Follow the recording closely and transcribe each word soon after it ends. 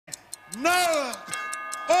9,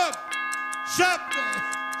 8, 7,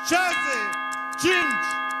 6, 5,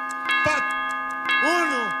 4,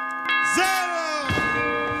 1, 0!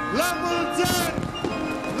 La mulți ani!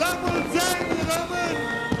 La mulți ani, români!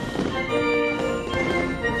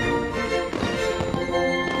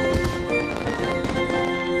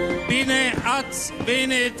 Bine ați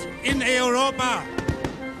venit in Europa!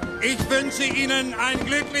 Ich wünsche Ihnen ein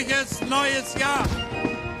glückliches neues Jahr!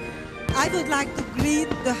 I would like to greet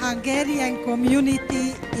the Hungarian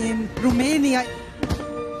community in Romania.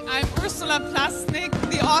 I'm Ursula Plasnik,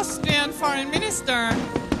 the Austrian Foreign Minister,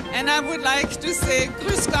 and I would like to say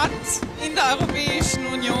Grüß Gott in der Europäischen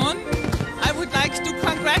Union. I would like to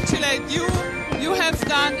congratulate you. You have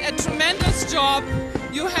done a tremendous job.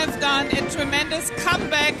 You have done a tremendous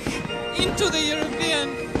comeback into the European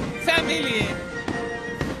family.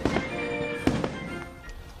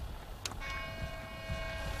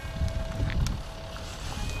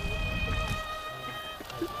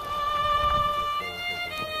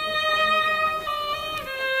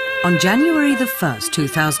 On January the 1st,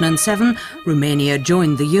 2007, Romania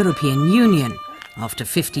joined the European Union. After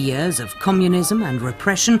 50 years of communism and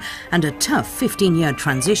repression and a tough 15-year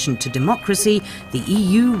transition to democracy, the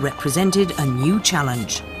EU represented a new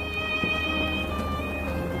challenge.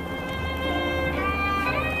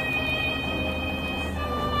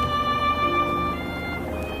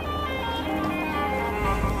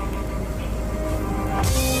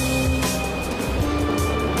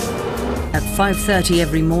 At 5:30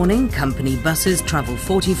 every morning, company buses travel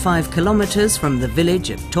 45 kilometers from the village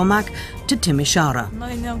of Tomac to Timișoara.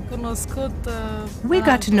 We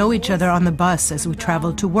got to know each other on the bus as we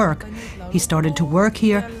traveled to work. He started to work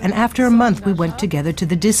here, and after a month we went together to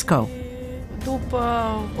the disco.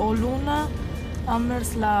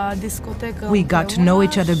 We got to know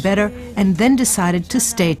each other better and then decided to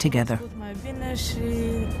stay together.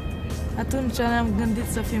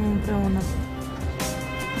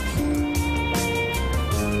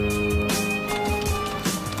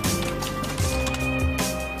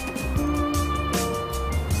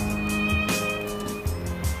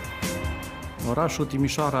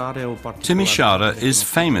 Timișoara is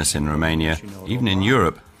famous in Romania, even in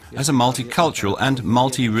Europe, as a multicultural and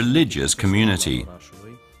multi-religious community.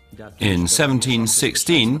 In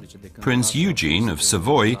 1716, Prince Eugene of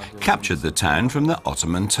Savoy captured the town from the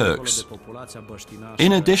Ottoman Turks.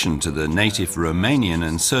 In addition to the native Romanian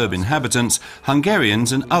and Serb inhabitants,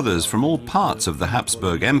 Hungarians and others from all parts of the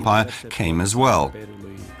Habsburg Empire came as well.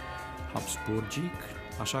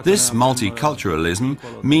 This multiculturalism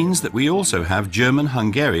means that we also have German,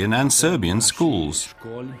 Hungarian and Serbian schools.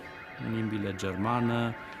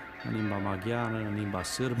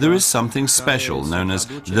 There is something special known as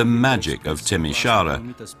the magic of Timișoara,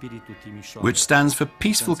 which stands for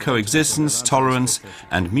peaceful coexistence, tolerance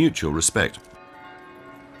and mutual respect.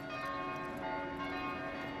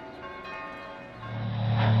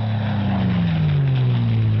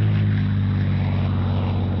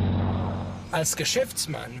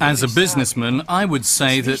 As a businessman, I would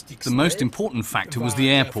say that the most important factor was the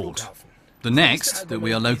airport. The next, that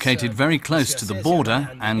we are located very close to the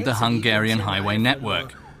border and the Hungarian highway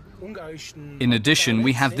network. In addition,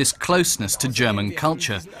 we have this closeness to German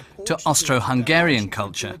culture, to Austro-Hungarian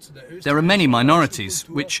culture. There are many minorities,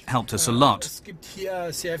 which helped us a lot.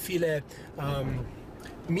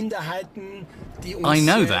 I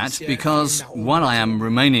know that because, while I am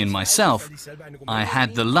Romanian myself, I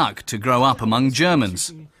had the luck to grow up among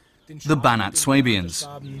Germans, the Banat Swabians.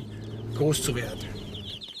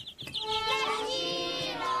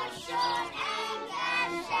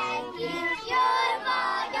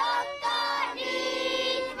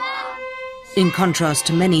 In contrast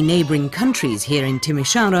to many neighbouring countries here in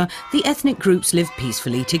Timișoara, the ethnic groups live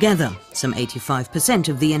peacefully together. Some 85%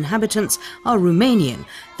 of the inhabitants are Romanian,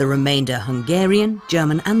 the remainder Hungarian,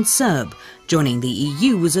 German and Serb. Joining the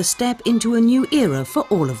EU was a step into a new era for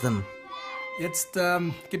all of them.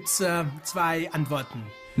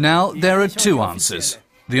 Now, there are two answers,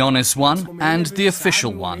 the honest one and the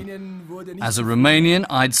official one. As a Romanian,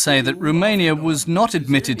 I'd say that Romania was not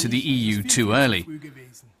admitted to the EU too early.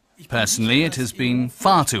 Personally, it has been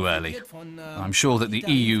far too early. I'm sure that the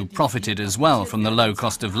EU profited as well from the low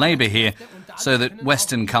cost of labour here, so that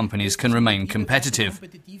Western companies can remain competitive.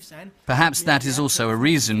 Perhaps that is also a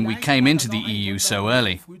reason we came into the EU so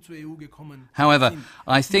early. However,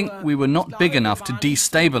 I think we were not big enough to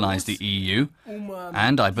destabilise the EU,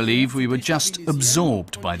 and I believe we were just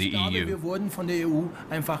absorbed by the EU.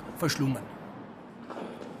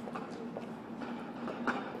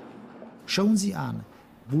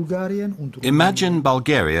 Imagine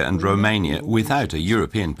Bulgaria and Romania without a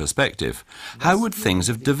European perspective. How would things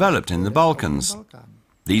have developed in the Balkans?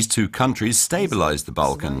 These two countries stabilized the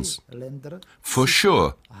Balkans. For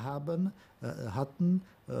sure.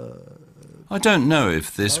 I don't know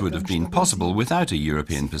if this would have been possible without a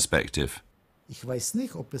European perspective.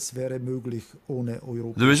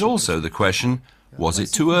 There is also the question, was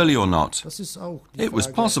it too early or not? It was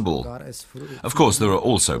possible. Of course, there are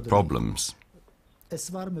also problems.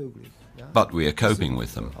 But we are coping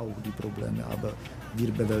with them.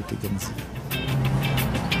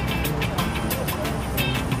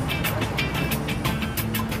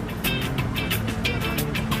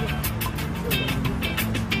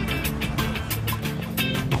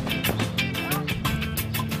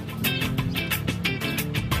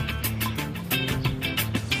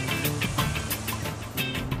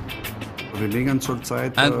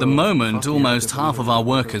 At the moment, almost half of our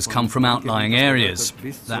workers come from outlying areas.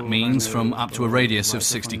 That means from up to a radius of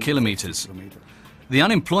 60 kilometers. The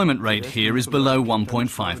unemployment rate here is below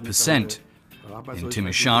 1.5%. In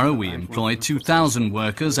Timișoara, we employ 2,000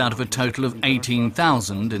 workers out of a total of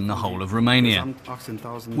 18,000 in the whole of Romania.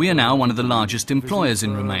 We are now one of the largest employers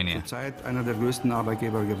in Romania.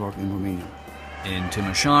 In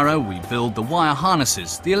Timișoara, we build the wire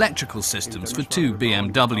harnesses, the electrical systems for two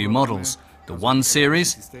BMW models, the 1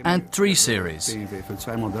 Series and 3 Series.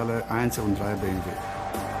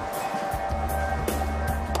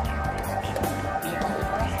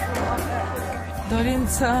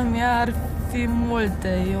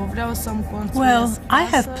 Well, I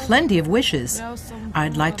have plenty of wishes.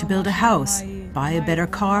 I'd like to build a house, buy a better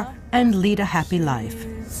car, and lead a happy life.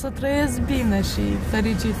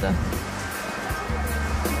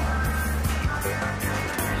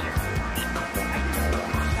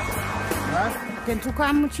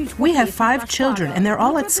 We have 5 children and they're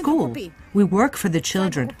all at school. We work for the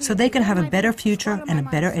children so they can have a better future and a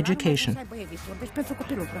better education.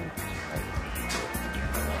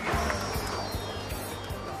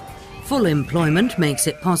 Full employment makes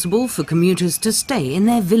it possible for commuters to stay in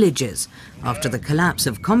their villages. After the collapse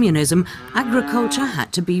of communism, agriculture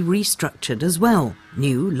had to be restructured as well.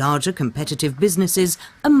 New, larger competitive businesses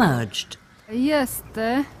emerged.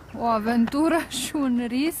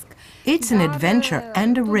 It's an adventure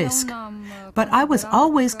and a risk, but I was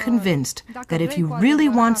always convinced that if you really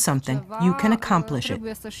want something, you can accomplish it.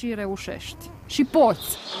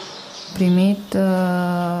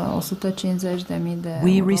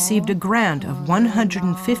 We received a grant of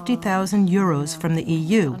 150,000 euros from the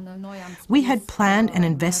EU. We had planned an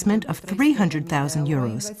investment of 300,000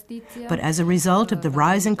 euros, but as a result of the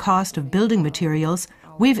rising cost of building materials,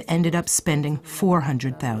 we've ended up spending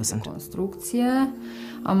 400,000.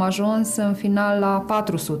 Am ajuns în final la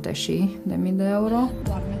 400.000 de euro.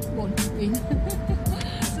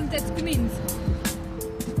 Sunteți cuminți.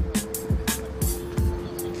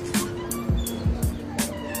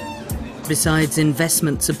 Besides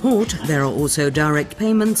investment support, there are also direct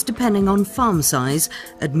payments depending on farm size,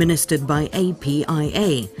 administered by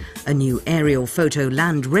APIA. A new aerial photo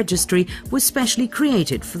land registry was specially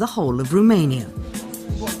created for the whole of Romania.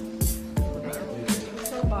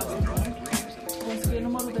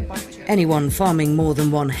 Anyone farming more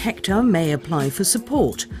than 1 hectare may apply for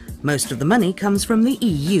support. Most of the money comes from the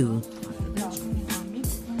EU.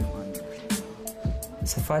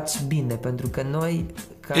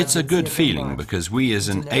 It's a good feeling because we as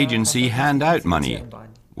an agency hand out money,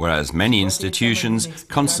 whereas many institutions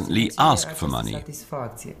constantly ask for money.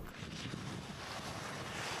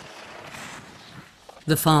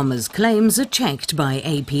 The farmers' claims are checked by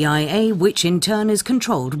APIA, which in turn is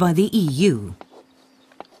controlled by the EU.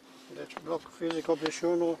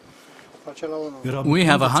 We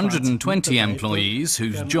have 120 employees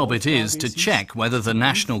whose job it is to check whether the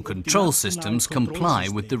national control systems comply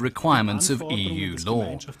with the requirements of EU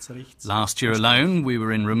law. Last year alone, we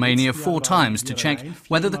were in Romania 4 times to check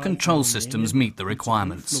whether the control systems meet the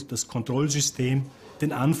requirements.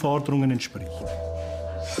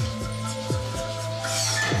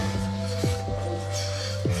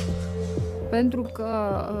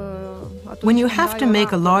 When you have to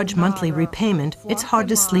make a large monthly repayment, it's hard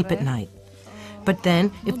to sleep at night. But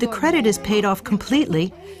then, if the credit is paid off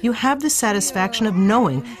completely, you have the satisfaction of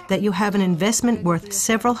knowing that you have an investment worth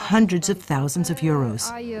several hundreds of thousands of euros.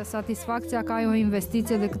 Ai satisfacția că ai o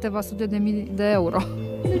investiție de câteva sute de mii de euro.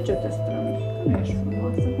 De ce te strămi? Nu ești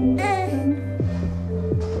frumoasă.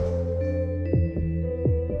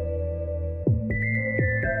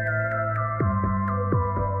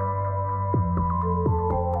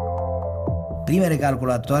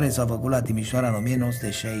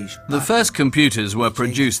 The first computers were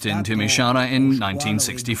produced in Timișoara in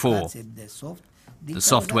 1964. The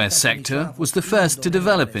software sector was the first to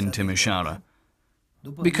develop in Timișoara,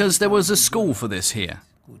 because there was a school for this here.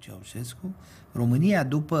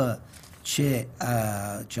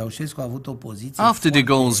 After de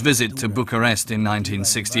Gaulle's visit to Bucharest in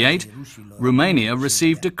 1968, Romania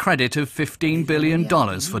received a credit of $15 billion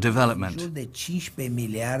for development.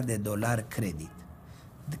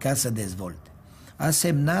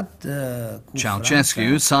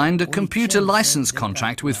 Ceauşescu signed a computer license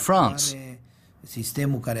contract with France. By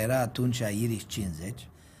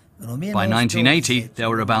 1980,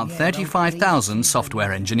 there were about 35,000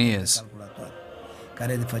 software engineers.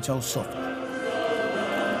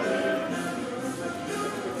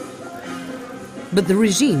 But the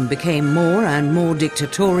regime became more and more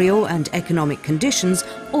dictatorial, and economic conditions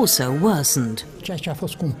also worsened.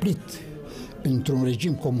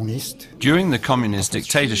 During the communist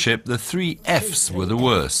dictatorship, the 3 F's were the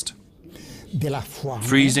worst: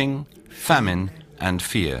 freezing, famine, and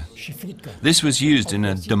fear. This was used in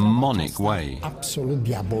a demonic way.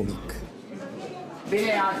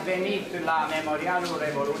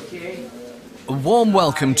 A warm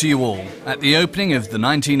welcome to you all at the opening of the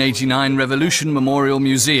 1989 Revolution Memorial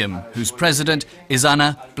Museum, whose president is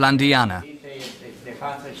Ana Blandiana.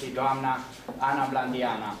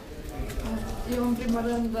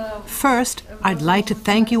 First, I'd like to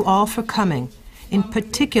thank you all for coming, in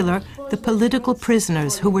particular the political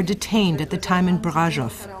prisoners who were detained at the time in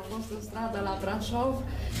Brașov.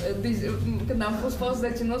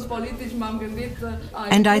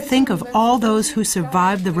 And I think of all those who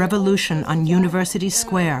survived the revolution on University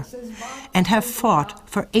Square and have fought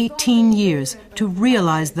for 18 years to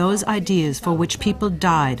realize those ideas for which people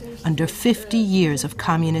died under 50 years of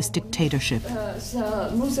communist dictatorship.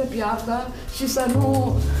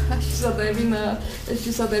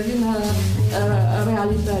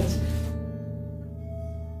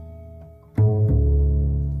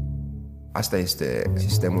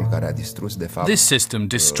 This system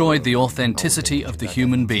destroyed the authenticity of the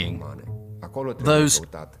human being. Those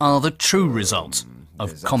are the true results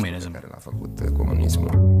of communism.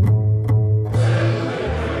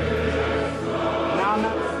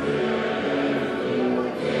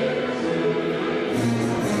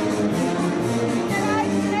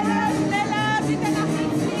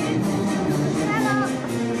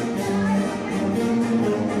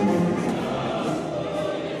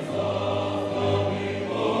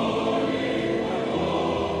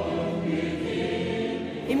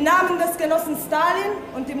 Im Namen des Genossen Stalin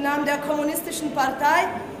und im Namen der Kommunistischen Partei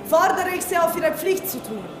fordere ich Sie auf, Ihre Pflicht zu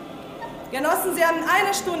tun. Genossen, Sie haben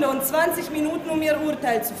 1 Stunde und 20 Minuten, um Ihr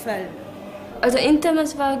Urteil zu fällen.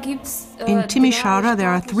 In Timișoara, there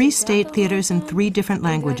are 3 state theaters in 3 different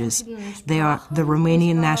languages. They are the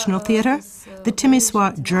Romanian National Theater, the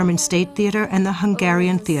Timisoara German State Theater, and the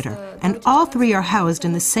Hungarian Theater. And all 3 are housed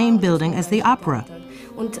in the same building as the opera.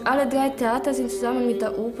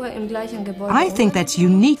 I think that's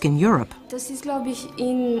unique in Europe. Das ist, glaube ich,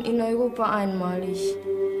 in Europa einmalig.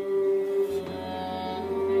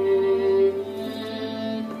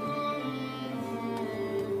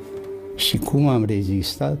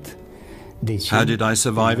 How did I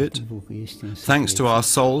survive it? Thanks to our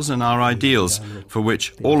souls and our ideals, for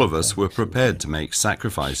which all of us were prepared to make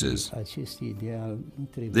sacrifices.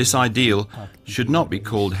 This ideal should not be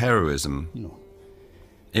called heroism.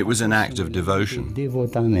 It was an act of devotion.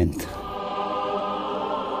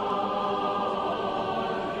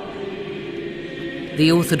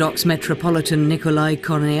 The Orthodox Metropolitan Nicolae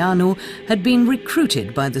Corneanu had been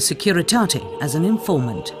recruited by the Securitate as an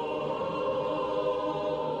informant.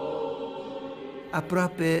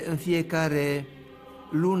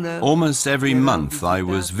 Almost every month I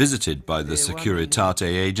was visited by the Securitate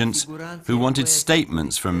agents who wanted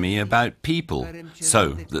statements from me about people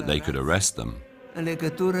so that they could arrest them. I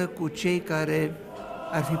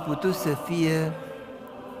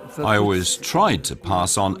always tried to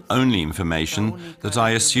pass on only information that I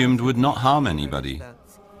assumed would not harm anybody.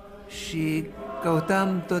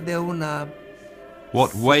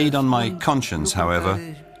 What weighed on my conscience, however,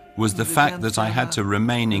 was the fact that I had to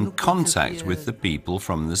remain in contact with the people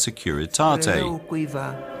from the Securitate.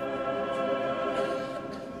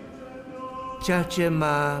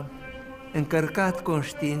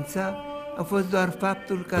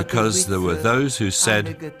 Because there were those who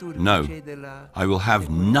said, "No, I will have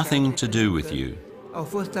nothing to do with you,"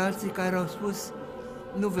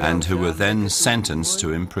 and who were then sentenced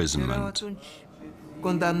to imprisonment.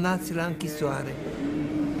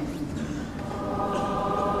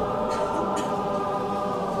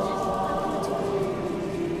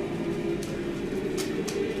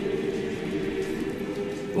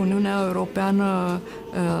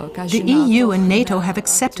 The EU and NATO have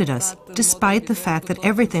accepted us, despite the fact that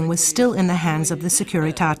everything was still in the hands of the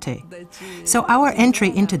Securitate. So our entry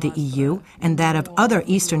into the EU, and that of other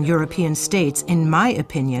Eastern European states, in my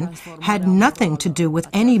opinion, had nothing to do with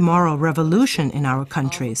any moral revolution in our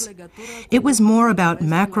countries. It was more about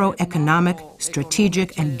macroeconomic,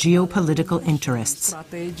 strategic, and geopolitical interests.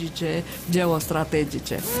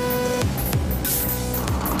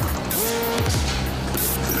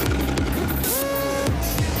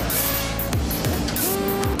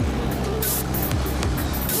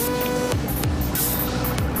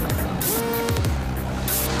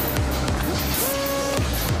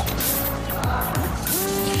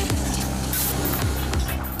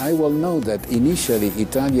 I will know that initially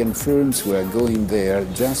Italian firms were going there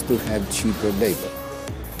just to have cheaper labor.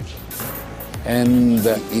 And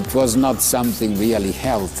it was not something really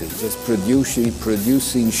healthy, just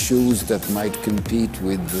producing shoes that might compete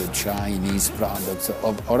with the Chinese products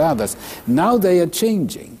or others. Now they are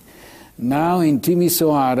changing. Now in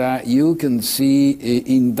Timisoara you can see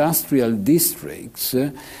industrial districts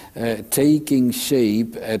taking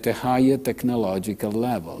shape at a higher technological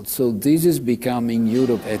level. So this is becoming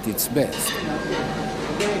Europe at its best.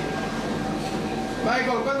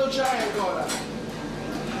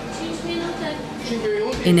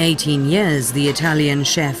 In 18 years, the Italian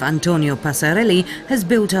chef Antonio Passarelli has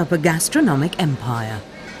built up a gastronomic empire.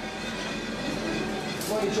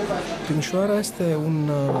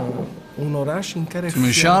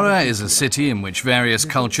 Timișoara is a city in which various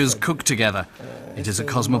cultures cook together. It is a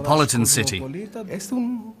cosmopolitan city.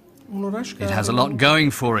 It has a lot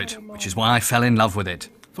going for it, which is why I fell in love with it.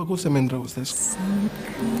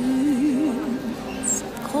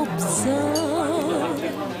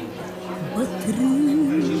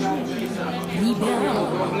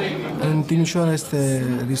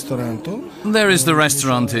 There is the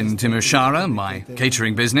restaurant in Timișoara, my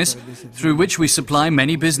catering business, through which we supply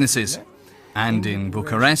many businesses. And in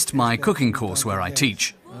Bucharest, my cooking course where I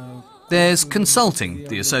teach. There's Consulting,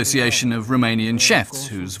 the Association of Romanian Chefs,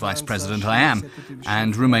 whose vice president I am,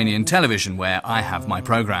 and Romanian Television, where I have my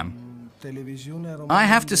program. I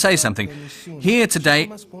have to say something. Here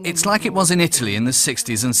today, it's like it was in Italy in the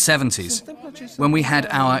 60s and 70s, when we had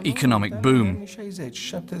our economic boom.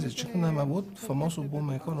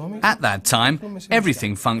 At that time,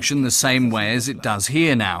 everything functioned the same way as it does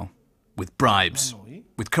here now, with bribes,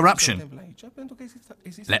 with corruption.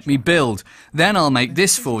 Let me build, then I'll make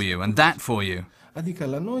this for you and that for you.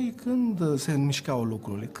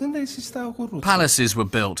 Palaces were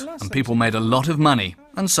built, and people made a lot of money,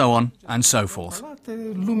 and so on and so forth.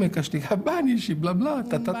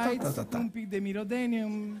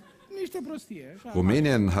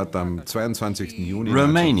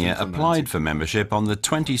 Romania applied for membership on the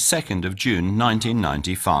 22nd of June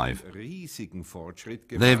 1995.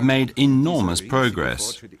 They've made enormous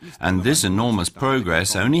progress, and this enormous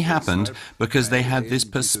progress only happened because they had this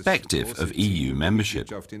perspective of EU membership.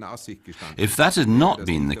 If that had not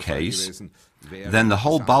been the case, then the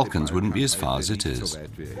whole Balkans wouldn't be as far as it is.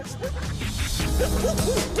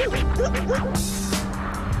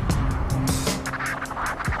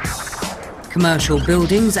 Commercial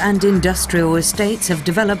buildings and industrial estates have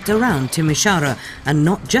developed around Timișoara, and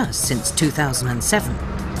not just since 2007.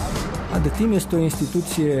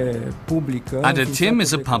 Adatim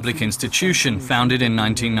is a public institution founded in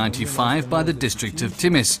 1995 by the district of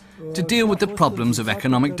Timis to deal with the problems of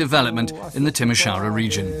economic development in the Timișoara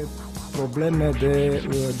region.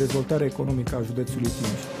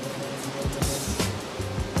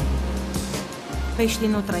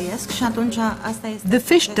 The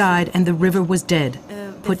fish died and the river was dead.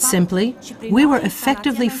 Put simply, we were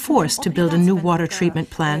effectively forced to build a new water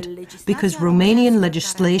treatment plant because Romanian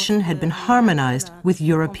legislation had been harmonized with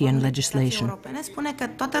European legislation. Respect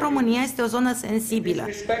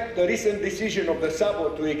the recent decision of the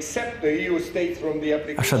SABO to accept the EU states from the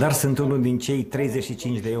application.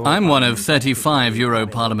 I'm one of 35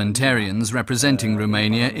 Euro-parliamentarians representing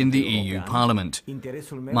Romania in the EU Parliament.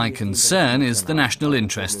 My concern is the national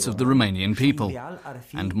interests of the Romanian people,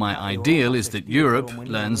 and my ideal is that Europe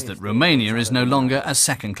learns that Romania is no longer a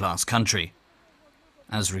second-class country.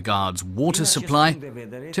 As regards water supply,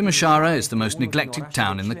 Timișoara is the most neglected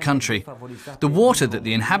town in the country. The water that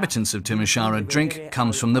the inhabitants of Timișoara drink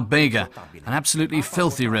comes from the Bega, an absolutely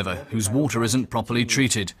filthy river whose water isn't properly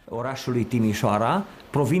treated. The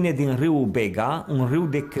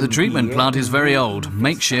treatment plant is very old,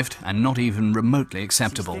 makeshift, and not even remotely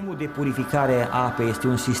acceptable.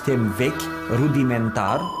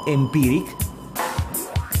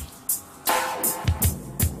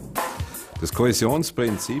 The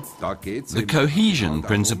cohesion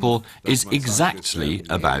principle is exactly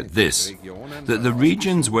about this, that the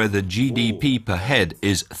regions where the GDP per head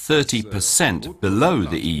is 30% below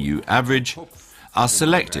the EU average are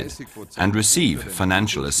selected and receive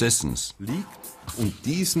financial assistance.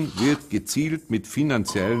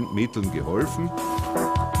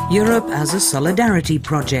 Europe as a solidarity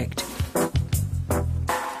project.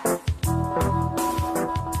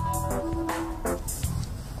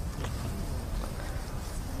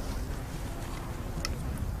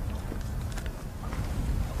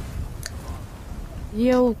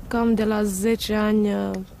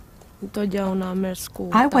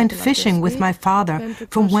 I went fishing with my father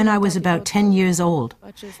from when I was about 10 years old,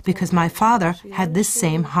 because my father had this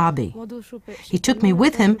same hobby. He took me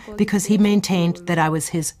with him because he maintained that I was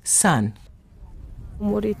his son.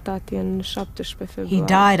 He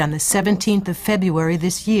died on the 17th of February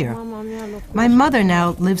this year. My mother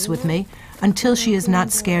now lives with me until she is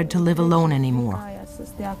not scared to live alone anymore.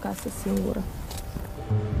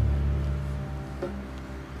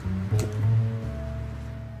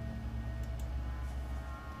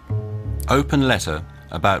 Open letter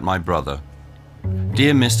about my brother.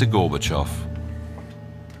 Dear Mr. Gorbachev,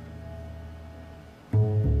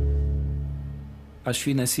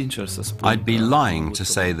 I'd be lying to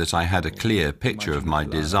say that I had a clear picture of my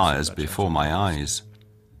desires before my eyes.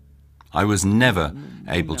 I was never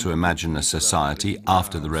able to imagine a society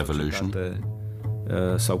after the revolution.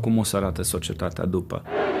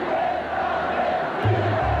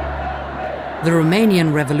 The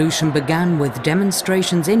Romanian Revolution began with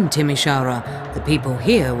demonstrations in Timișoara. The people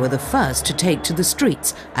here were the first to take to the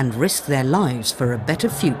streets and risk their lives for a better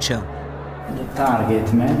future. The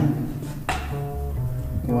target man,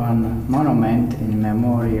 one monument in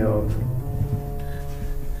memory of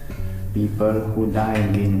people who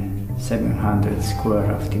died in 700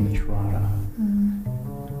 square of Timișoara.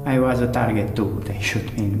 I was a target too. They shot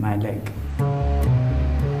me in my leg.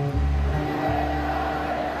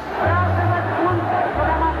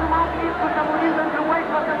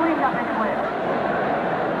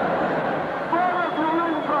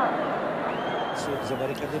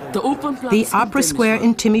 The Opera Square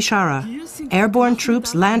in Timișoara. Airborne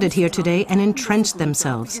troops landed here today and entrenched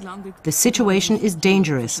themselves. The situation is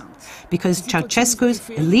dangerous because Ceauşescu's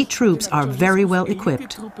elite troops are very well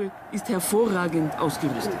equipped.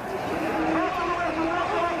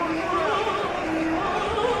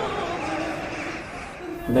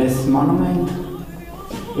 This monument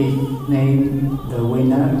is named the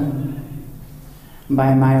winner.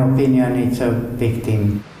 By my opinion, it's a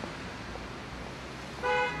victim.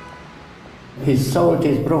 His soul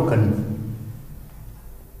is broken,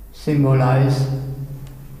 symbolize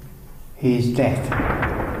his death.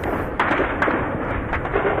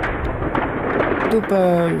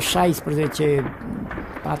 După 16:40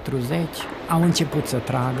 au început să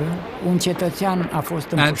tragă. Un cetățean a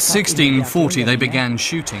fost At 16:40 they began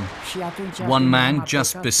shooting. One man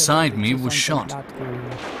just beside me was shot.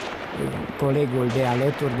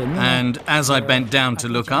 And as I bent down to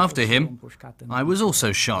look after him, I was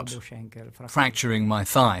also shot, fracturing my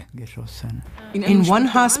thigh. In one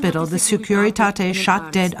hospital, the Securitate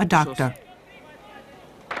shot dead a doctor.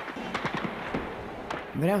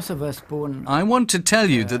 I want to tell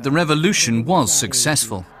you that the revolution was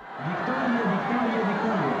successful.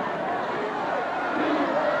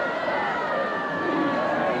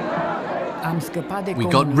 We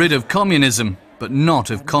got rid of communism, but not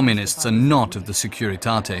of communists and not of the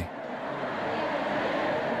Securitate.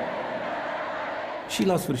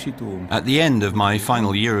 At the end of my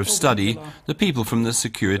final year of study, the people from the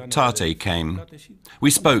Securitate came.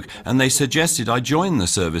 We spoke and they suggested I join the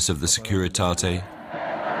service of the Securitate.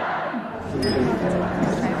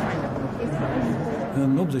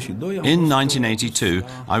 In 1982,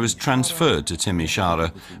 I was transferred to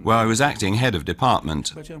Timișoara, where I was acting head of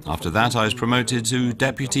department. After that, I was promoted to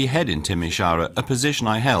deputy head in Timișoara, a position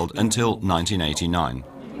I held until 1989.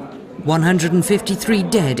 153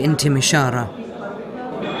 dead in Timișoara.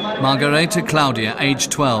 Margareta Claudia, age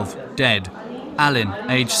 12, dead. Alin,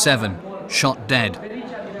 age 7, shot dead.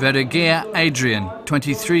 Verghea Adrian,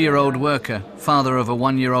 23-year-old worker, father of a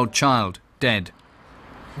 1-year-old child, dead.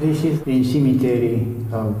 This is the cemetery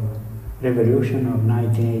of Revolution of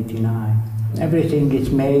 1989. Everything is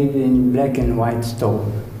made in black and white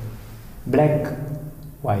stone. Black,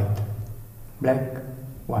 white, black,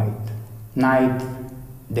 white. Night,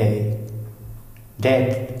 day,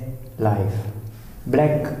 dead, life.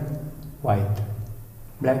 Black, white,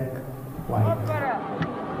 black, white.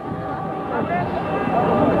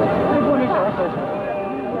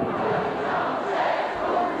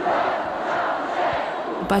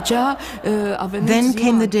 Then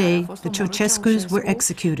came the day the Ceauşescus were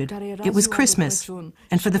executed. It was Christmas,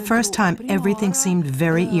 and for the first time everything seemed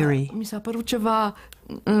very eerie.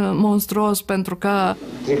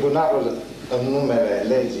 Tribunalul, în numele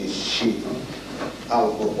legii și al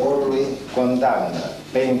poporului, condamnă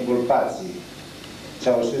pe inculpații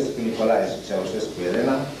Ceauşescu Nicolae și Ceauşescu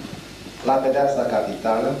Elena la pedeapsa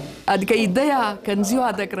capitală.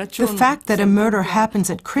 The fact that a murder happens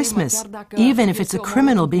at Christmas, even if it's a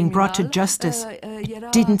criminal being brought to justice,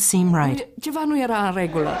 it didn't seem right.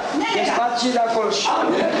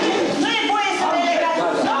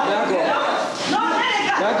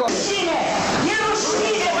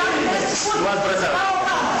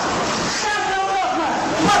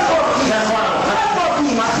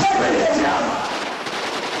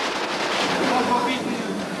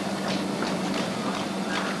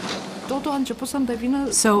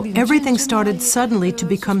 So everything started suddenly to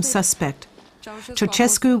become suspect.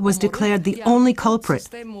 Ceauşescu was declared the only culprit,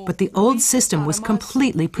 but the old system was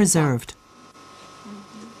completely preserved.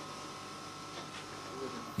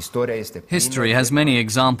 History has many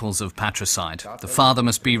examples of patricide. The father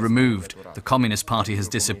must be removed, the Communist Party has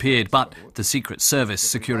disappeared, but the Secret Service,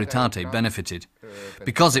 Securitate, benefited.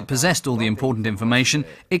 Because it possessed all the important information,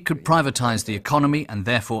 it could privatize the economy and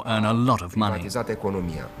therefore earn a lot of money.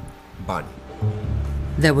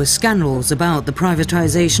 There were scandals about the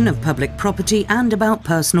privatization of public property and about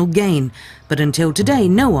personal gain, but until today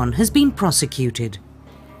no one has been prosecuted.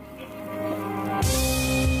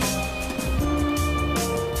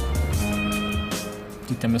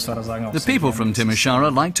 The people from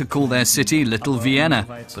Timișoara like to call their city Little Vienna,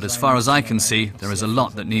 but as far as I can see, there is a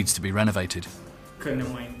lot that needs to be renovated.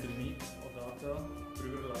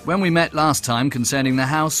 When we met last time concerning the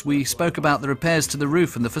house, we spoke about the repairs to the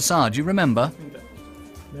roof and the facade, you remember?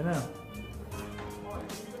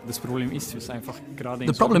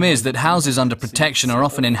 The problem is that houses under protection are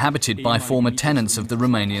often inhabited by former tenants of the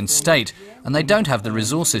Romanian state, and they don't have the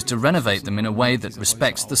resources to renovate them in a way that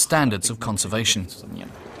respects the standards of conservation.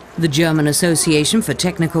 The German Association for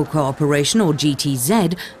Technical Cooperation, or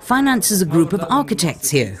GTZ, finances a group of architects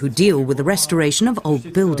here who deal with the restoration of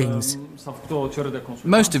old buildings.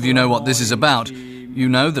 Most of you know what this is about. You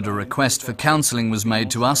know that a request for counselling was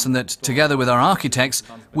made to us and that, together with our architects,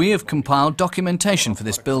 we have compiled documentation for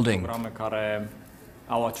this building.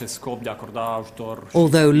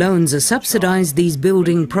 Although loans are subsidised, these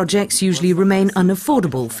building projects usually remain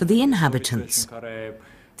unaffordable for the inhabitants.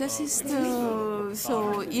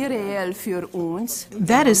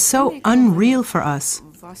 That is so unreal for us.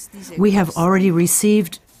 We have already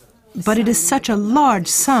received, but it is such a large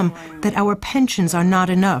sum that our pensions are not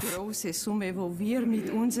enough.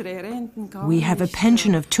 We have a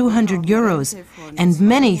pension of 200 euros, and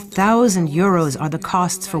many thousand euros are the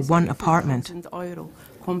costs for one apartment.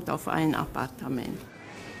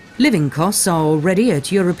 Living costs are already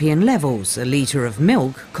at European levels. A litre of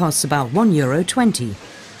milk costs about €1.20.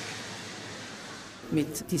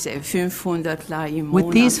 With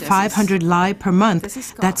these 500 lei per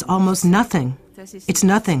month, that's almost nothing. It's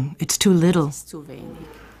nothing. It's too little.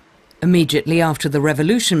 Immediately after the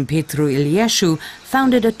revolution, Petru Iliescu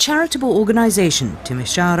founded a charitable organisation,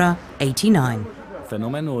 Timișoara 89.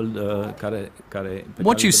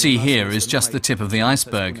 What you see here is just the tip of the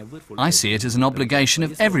iceberg. I see it as an obligation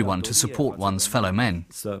of everyone to support one's fellow men.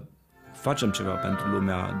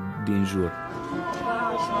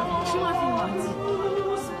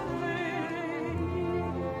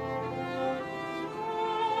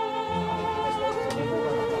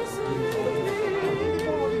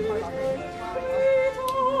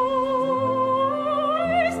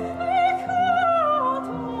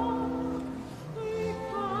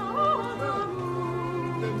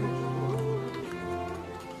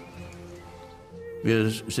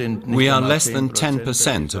 We are less than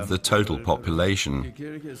 10% of the total population.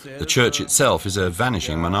 The church itself is a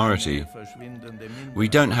vanishing minority. We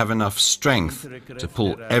don't have enough strength to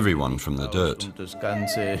pull everyone from the dirt.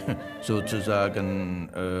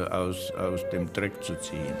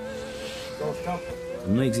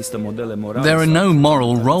 There are no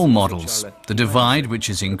moral role models. The divide, which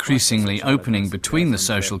is increasingly opening between the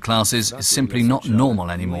social classes, is simply not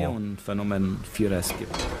normal anymore.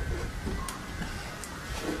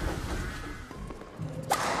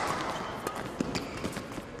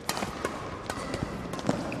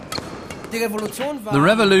 The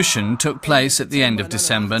revolution took place at the end of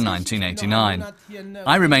December 1989.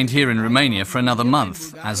 I remained here in Romania for another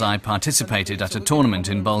month, as I participated at a tournament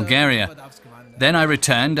in Bulgaria. Then I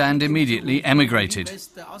returned and immediately emigrated,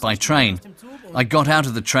 by train. I got out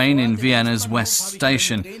of the train in Vienna's West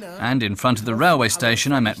Station, and in front of the railway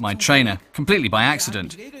station I met my trainer, completely by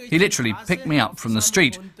accident. He literally picked me up from the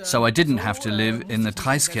street, so I didn't have to live in the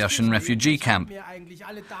Treiskirchen refugee camp.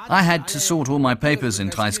 I had to sort all my papers in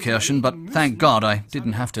Treiskirchen, but thank God I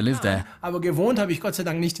didn't have to live there.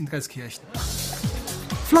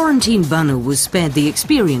 Florentin Banu was spared the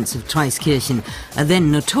experience of Treiskirchen, a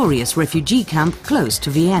then notorious refugee camp close to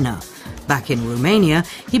Vienna. Back in Romania,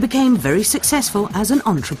 he became very successful as an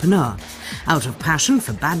entrepreneur. Out of passion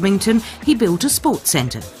for badminton, he built a sports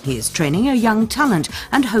centre. He is training a young talent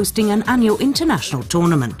and hosting an annual international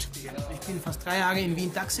tournament.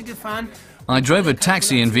 I drove a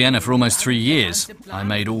taxi in Vienna for almost 3 years. I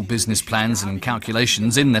made all business plans and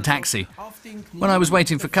calculations in the taxi. When I was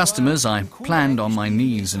waiting for customers, I planned on my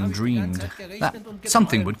knees and dreamed that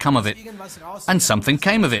something would come of it. And something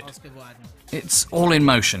came of it. It's all in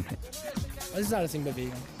motion.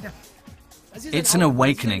 It's an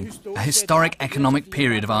awakening, a historic economic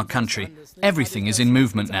period of our country. Everything is in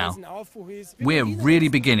movement now. We're really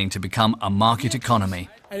beginning to become a market economy.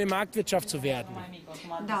 When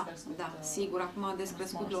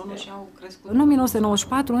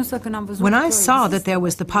I saw that there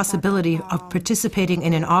was the possibility of participating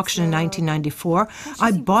in an auction in 1994,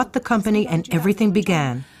 I bought the company and everything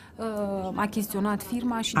began.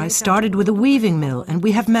 I started with a weaving mill and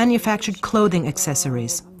we have manufactured clothing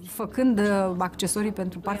accessories.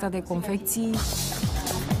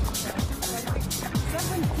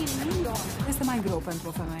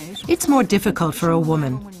 It's more difficult for a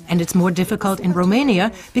woman, and it's more difficult in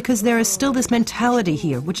Romania because there is still this mentality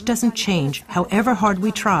here which doesn't change, however hard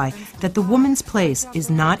we try, that the woman's place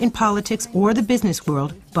is not in politics or the business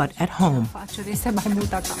world, but at home.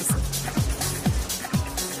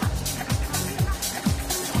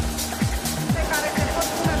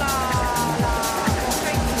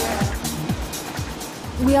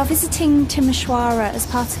 We are visiting Timișoara as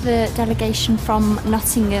part of a delegation from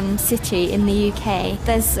Nottingham City in the UK.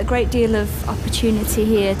 There's a great deal of opportunity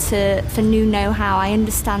here for new know-how. I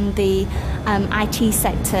understand the IT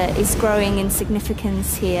sector is growing in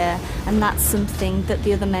significance here, and that's something that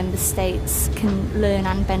the other member states can learn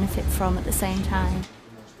and benefit from at the same time.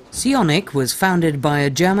 Ceauşescu was founded by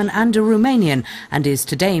a German and a Romanian and is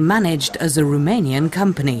today managed as a Romanian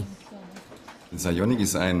company.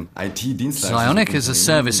 Ceauşescu is a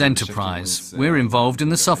service enterprise. We're involved in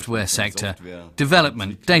the software sector,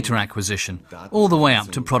 development, data acquisition, all the way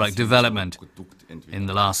up to product development. In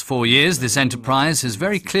the last 4 years, this enterprise has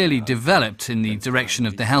very clearly developed in the direction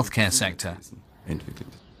of the healthcare sector.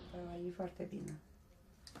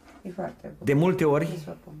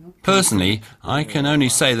 Personally, I can only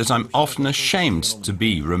say that I'm often ashamed to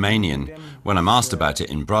be Romanian when I'm asked about it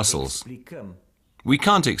in Brussels. We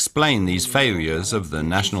can't explain these failures of the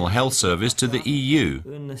National Health Service to the EU.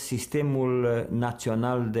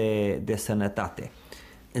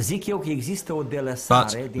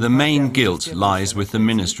 But the main guilt lies with the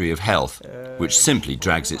Ministry of Health, which simply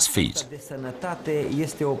drags its feet.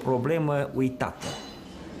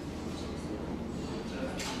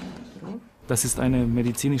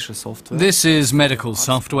 This is medical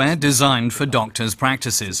software designed for doctors'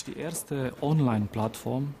 practices.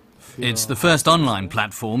 It's the first online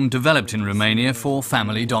platform developed in Romania for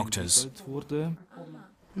family doctors.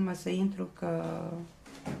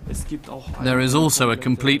 There is also a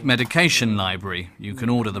complete medication library. You can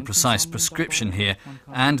order the precise prescription here,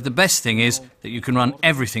 and the best thing is that you can run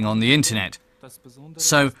everything on the internet.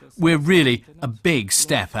 So we're really a big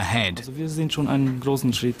step ahead.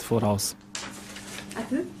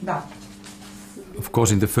 Of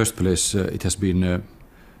course, in the first place, it has been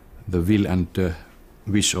the will and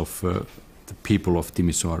wish of the people of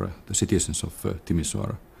Timisoara, the citizens of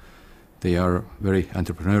Timisoara. They are very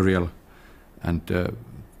entrepreneurial, and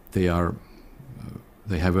they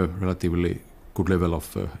have a relatively good level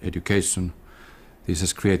of education. This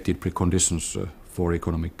has created preconditions for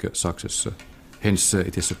economic success. Hence,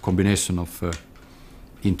 it is a combination of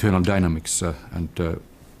internal dynamics and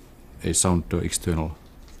a sound external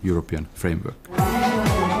European framework.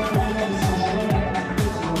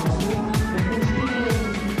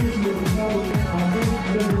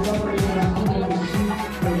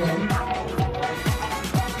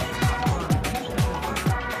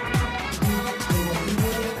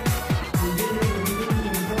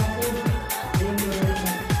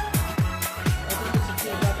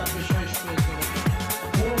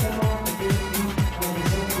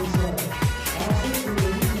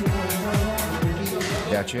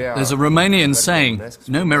 There's a Romanian saying,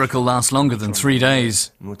 no miracle lasts longer than 3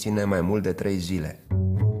 days.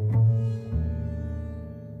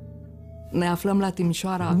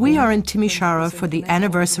 We are in Timișoara for the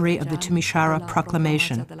anniversary of the Timișoara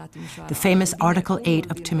Proclamation. The famous Article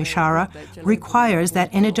 8 of Timișoara requires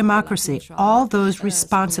that in a democracy, all those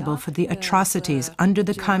responsible for the atrocities under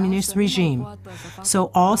the communist regime, so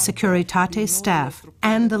all Securitate staff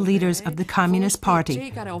and the leaders of the Communist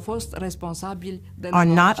Party, are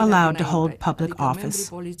not allowed to hold public office.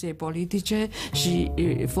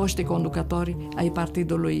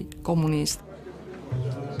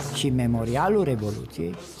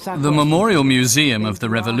 The Memorial Museum of the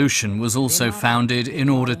Revolution was also founded in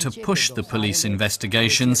order to push the police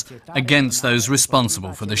investigations against those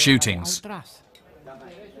responsible for the shootings.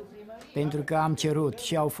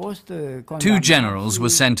 2 generals were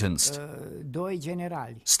sentenced,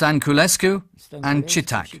 Ceauşescu and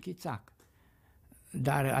Ciutac.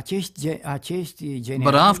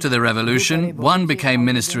 But after the revolution, one became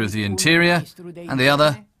Minister of the Interior and the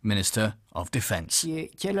other Minister of Defense. In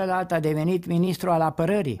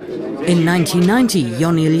 1990,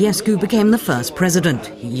 Ion Iliescu became the first president.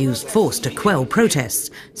 He used force to quell protests.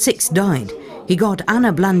 6 died. He got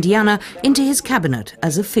Ana Blandiana into his cabinet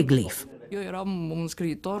as a fig leaf.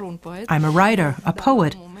 I'm a writer, a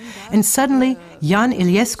poet, and suddenly Ion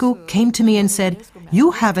Iliescu came to me and said,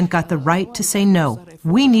 "You haven't got the right to say no.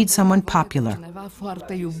 We need someone popular."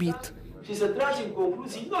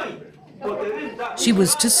 She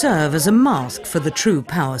was to serve as a mask for the true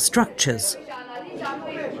power structures.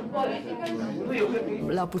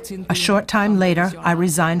 A short time later, I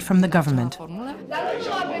resigned from the government.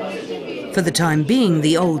 For the time being,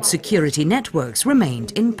 the old security networks remained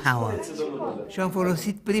in power. Și am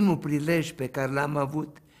folosit primul prilej pe care l-am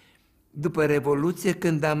avut după Revoluție,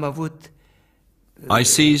 când am avut I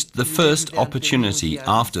seized the first opportunity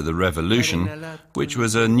after the revolution, which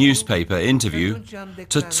was a newspaper interview,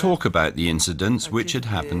 to talk about the incidents which had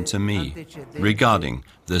happened to me regarding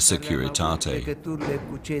the Securitate.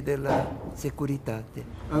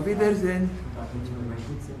 Auf Wiedersehen.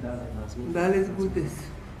 Alles Gutes.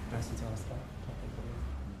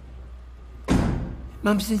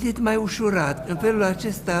 M-am simțit mai ușurat. În felul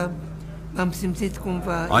acesta m-am simțit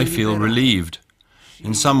cumva. I feel relieved.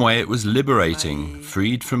 In some way it was liberating,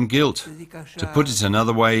 freed from guilt. To put it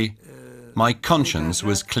another way, my conscience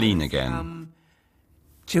was clean again.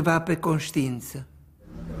 Ceva pe conștiință.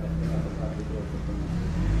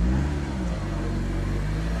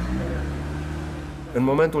 În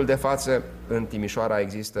momentul de față, în Timișoara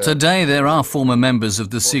există. Today there are former members of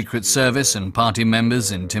the Secret Service and party members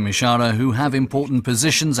in Timișoara who have important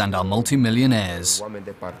positions and are multimillionaires. Oameni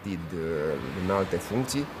de partid în alte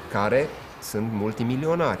funcții care sunt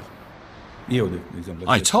multimilionari.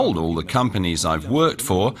 I told all the companies I've worked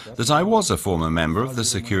for that I was a former member of the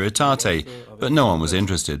Securitate, but no one was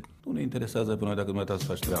interested.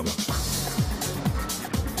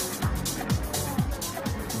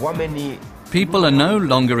 People are no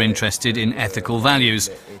longer interested in ethical values.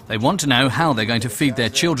 They want to know how they're going to feed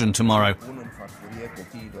their children tomorrow.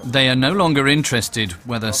 They are no longer interested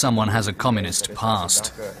whether someone has a communist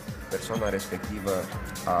past. Persoana respectivă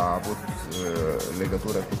a avut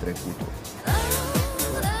legătură cu trecutul.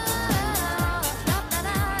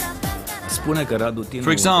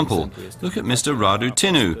 For example, look at Mr. Radu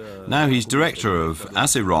Tinu. Now he's director of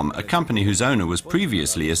Asirom, a company whose owner was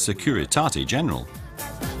previously a Securitate general.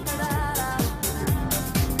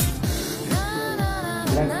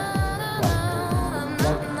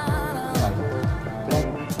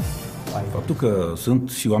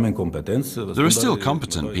 There are still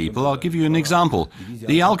competent people. I'll give you an example.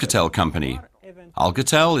 The Alcatel company.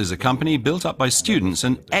 Alcatel is a company built up by students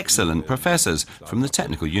and excellent professors from the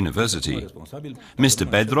Technical University. Mr.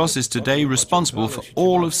 Bedros is today responsible for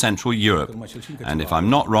all of Central Europe, and if I'm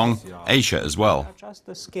not wrong, Asia as well.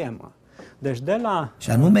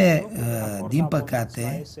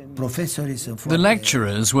 The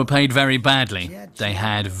lecturers were paid very badly. They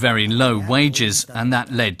had very low wages, and that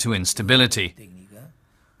led to instability.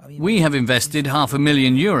 We have invested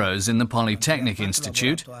 €500,000 in the Polytechnic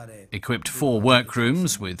Institute, equipped 4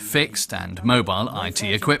 workrooms with fixed and mobile IT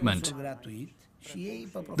equipment.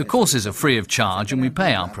 The courses are free of charge and we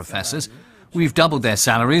pay our professors. We've doubled their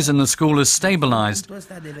salaries and the school has stabilised.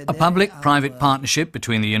 A public-private partnership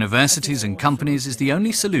between the universities and companies is the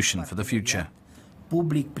only solution for the future.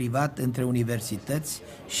 Public-privat între universități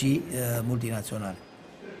și multinaționale.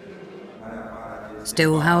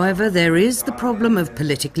 Still, however, there is the problem of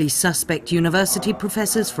politically suspect university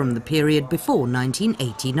professors from the period before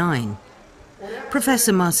 1989.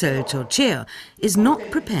 Professor Marcel Torcea is not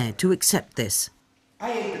prepared to accept this.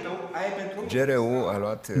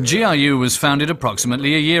 GRU was founded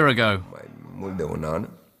approximately a year ago. Mult de un an.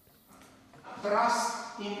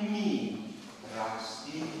 Trust in me.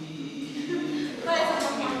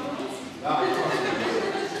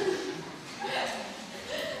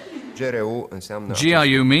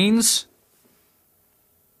 GRU means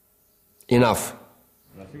enough.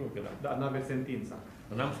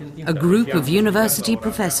 A group of university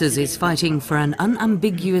professors is fighting for an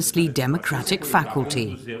unambiguously democratic faculty.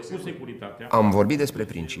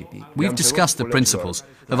 We've discussed the principles,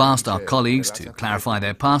 have asked our colleagues to clarify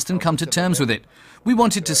their past and come to terms with it. We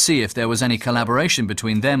wanted to see if there was any collaboration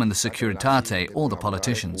between them and the Securitate or the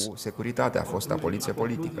politicians.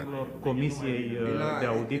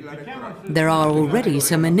 There are already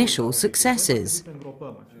some initial successes.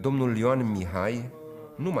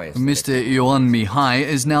 Mr. Ioan Mihai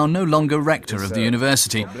is now no longer rector of the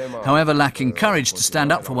university. However, lacking courage to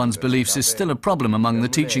stand up for one's beliefs is still a problem among the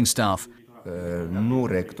teaching staff.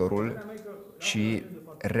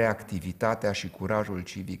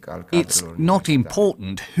 It's not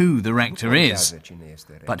important who the rector is,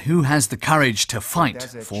 but who has the courage to fight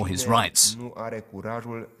for his rights.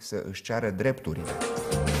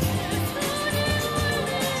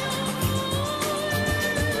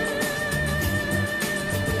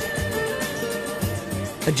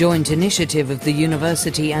 A joint initiative of the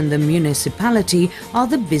university and the municipality are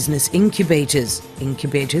the business incubators,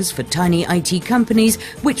 incubators for tiny IT companies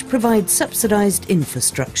which provide subsidized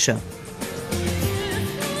infrastructure.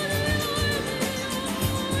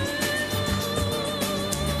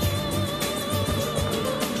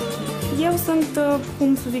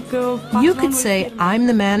 You could say I'm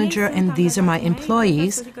the manager and these are my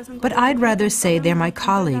employees, but I'd rather say they're my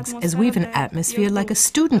colleagues, as we've an atmosphere like a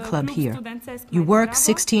student club here. You work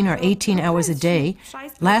 16 or 18 hours a day.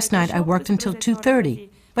 Last night I worked until 2:30,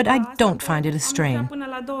 but I don't find it a strain.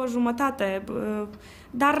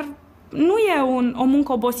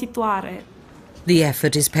 The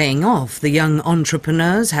effort is paying off. The young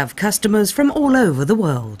entrepreneurs have customers from all over the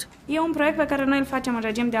world.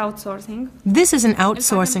 This is an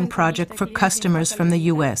outsourcing project for customers from the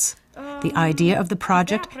US. The idea of the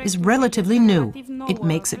project is relatively new. It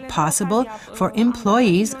makes it possible for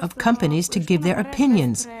employees of companies to give their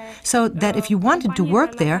opinions, so that if you wanted to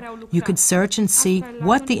work there, you could search and see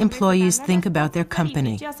what the employees think about their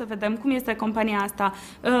company.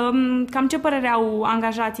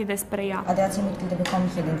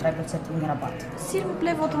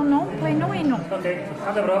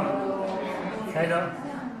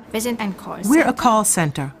 We're a call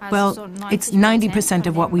center. Well, it's 90%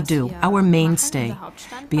 of what we do, our mainstay.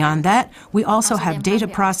 Beyond that, we also have data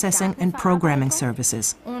processing and programming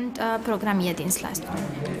services.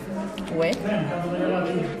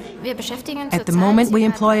 At the moment, we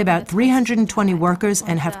employ about 320 workers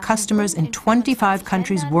and have customers in 25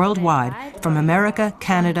 countries worldwide, from America,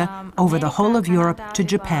 Canada, over the whole of Europe to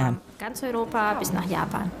Japan.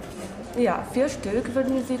 Ja, 4 Stück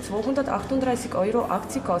würden Sie 238 €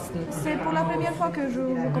 Aktie kosten. C'est pour la première fois que je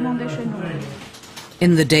vous commande chez nous.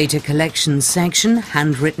 In the data collection section,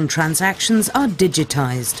 handwritten transactions are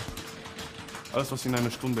digitized.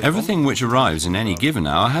 Everything which arrives in any given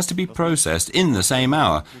hour has to be processed in the same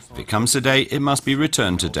hour. If it comes today, it must be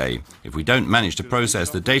returned today. If we don't manage to process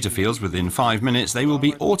the data fields within 5 minutes, they will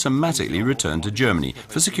be automatically returned to Germany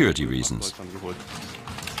for security reasons.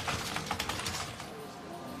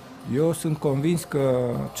 Eu sunt convins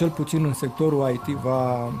că cel puțin în sectorul IT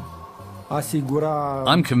va asigura.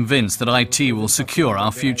 I'm convinced that IT will secure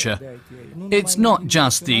our future. It's not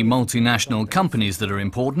just the multinational companies that are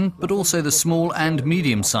important, but also the small and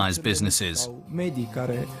medium-sized businesses. Medii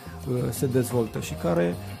care se dezvoltă și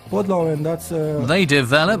care pot la un moment dat să. They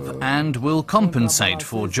develop and will compensate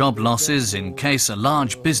for job losses in case a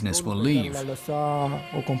large business will leave. Lăsa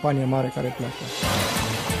o companie mare care pleacă.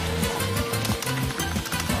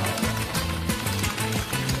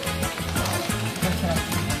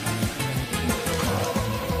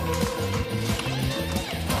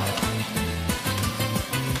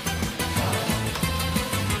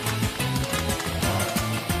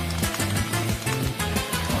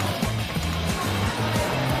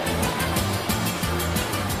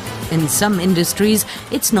 In some industries,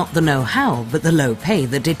 it's not the know-how, but the low pay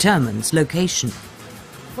that determines location.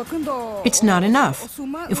 It's not enough.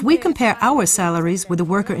 If we compare our salaries with a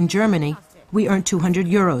worker in Germany, we earn 200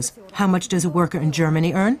 euros. How much does a worker in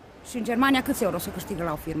Germany earn? Și în Germania câți euro se câștigă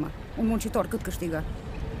la o firmă? Un muncitor cât câștigă?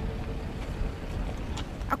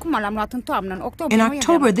 Acum l-am luat în toamnă, în octombrie. In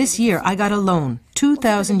October this year, I got a loan,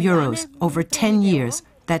 2,000 euros, over 10 years.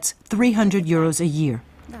 That's 300 euros a year.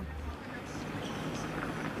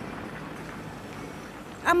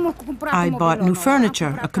 I bought new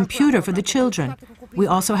furniture, a computer for the children. We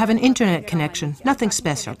also have an internet connection, nothing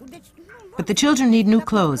special. But the children need new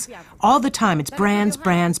clothes. All the time it's brands,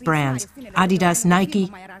 brands, brands. Adidas,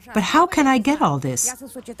 Nike. But how can I get all this?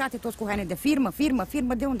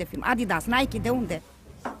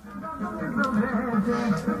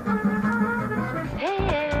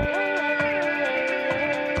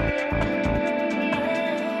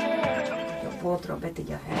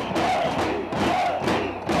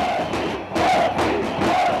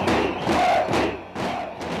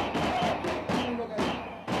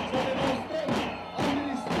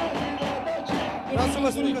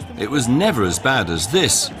 It was never as bad as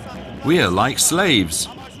this. We are like slaves.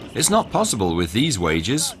 It's not possible with these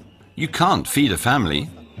wages. You can't feed a family.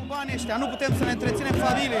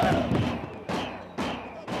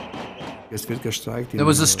 There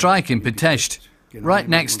was a strike in Pitești, right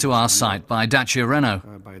next to our site by Dacia Renault.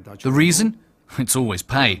 The reason? It's always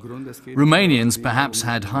pay. Romanians perhaps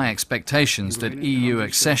had high expectations that EU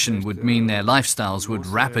accession would mean their lifestyles would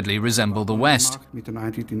rapidly resemble the West.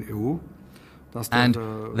 And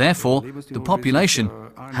therefore, the population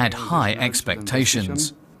had high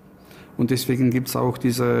expectations. Und deswegen gibt es auch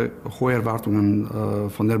diese hohe Erwartungen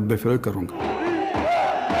von der Bevölkerung.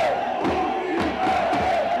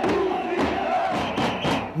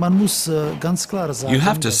 You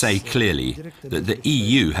have to say clearly that the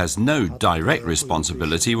EU has no direct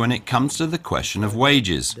responsibility when it comes to the question of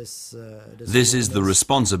wages. This is the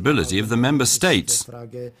responsibility of the member states.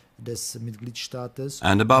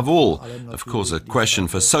 And above all, of course, a question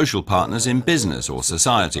for social partners in business or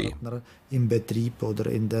society.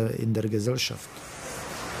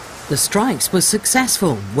 The strikes were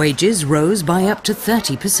successful. Wages rose by up to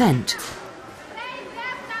 30%.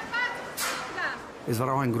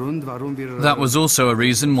 That was also a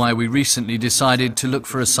reason why we recently decided to look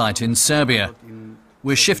for a site in Serbia.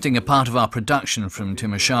 We're shifting a part of our production from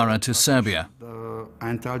Timișoara to Serbia.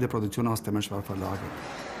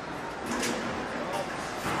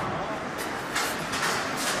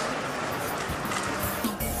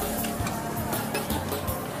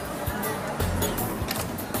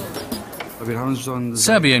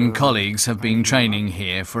 Serbian colleagues have been training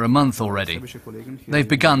here for a month already. They've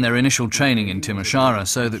begun their initial training in Timișoara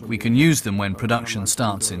so that we can use them when production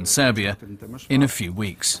starts in Serbia in a few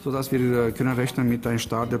weeks.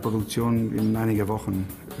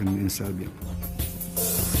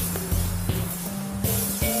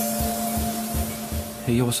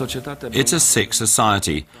 It's a sick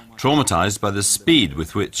society, traumatized by the speed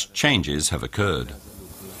with which changes have occurred.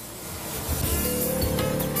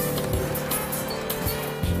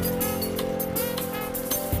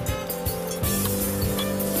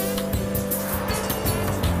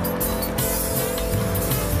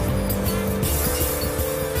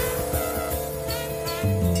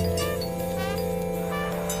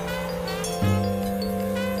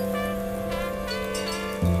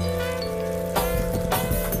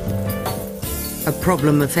 A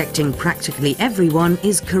problem affecting practically everyone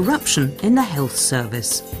is corruption in the health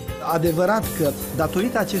service. Adevărat că,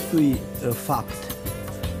 datorită acestui fapt,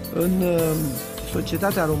 în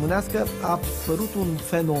societatea românească a apărut un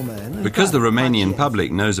fenomen. Because the Romanian public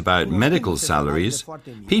knows about medical salaries,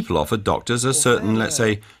 people offer doctors a certain, let's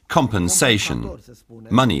say, compensation,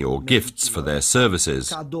 money or gifts for their services.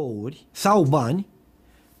 Cadouri sau bani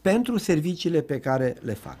pentru serviciile pe care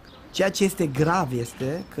le fac.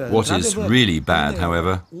 What is really bad,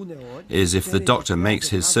 however, is if the doctor makes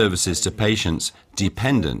his services to patients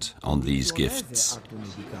dependent on these gifts.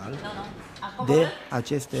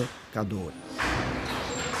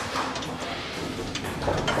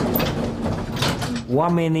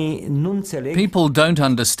 People don't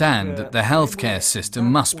understand that the healthcare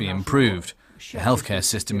system must be improved. The healthcare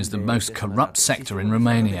system is the most corrupt sector in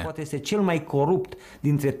Romania. Poate este cel mai corupt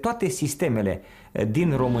dintre toate sistemele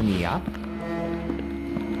din România.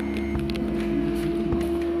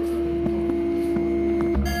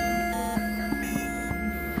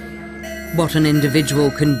 What an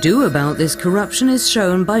individual can do about this corruption is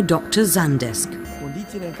shown by Dr. Ceauşescu.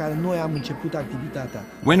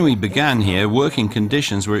 When we began here, working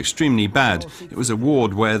conditions were extremely bad. It was a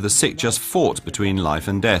ward where the sick just fought between life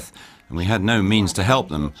and death, and we had no means to help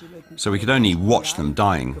them, so we could only watch them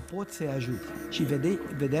dying.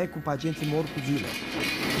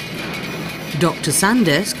 Dr.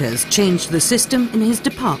 Ceauşescu has changed the system in his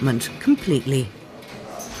department completely.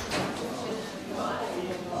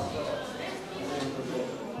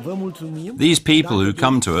 These people who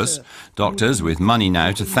come to us, doctors with money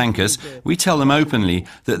now to thank us, we tell them openly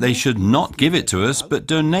that they should not give it to us but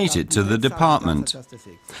donate it to the department.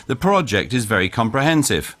 The project is very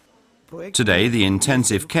comprehensive. Today, the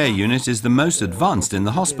intensive care unit is the most advanced in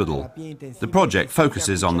the hospital. The project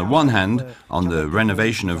focuses on the one hand on the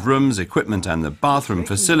renovation of rooms, equipment and the bathroom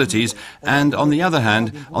facilities, and on the other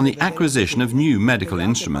hand on the acquisition of new medical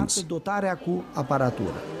instruments.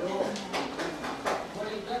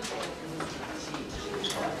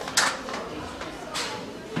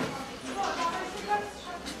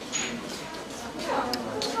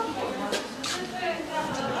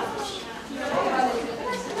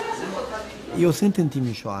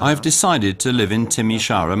 I've decided to live in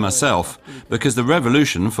Timișoara myself, because the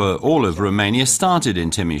revolution for all of Romania started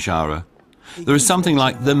in Timișoara. There is something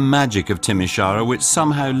like the magic of Timișoara which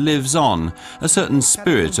somehow lives on, a certain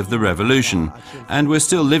spirit of the revolution, and we're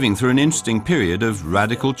still living through an interesting period of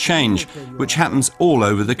radical change, which happens all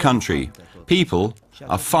over the country. People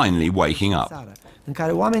are finally waking up.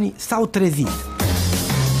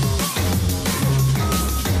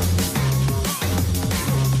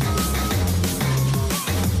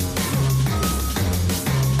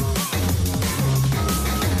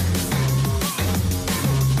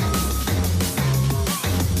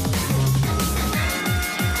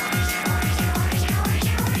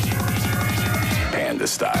 The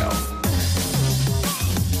style.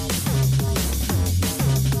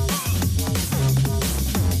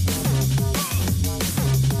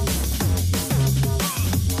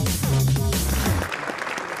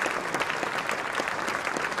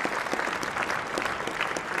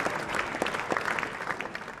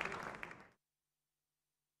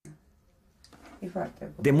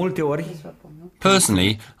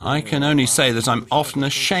 Personally, I can only say that I'm often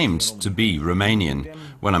ashamed to be Romanian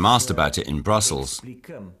when I'm asked about it in Brussels.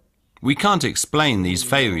 We can't explain these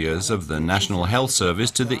failures of the National Health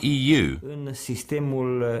Service to the EU.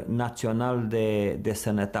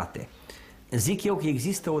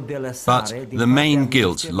 But the main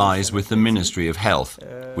guilt lies with the Ministry of Health,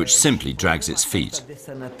 which simply drags its feet.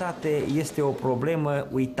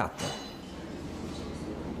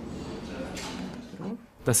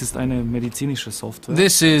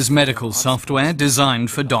 This is medical software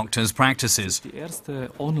designed for doctors' practices. It's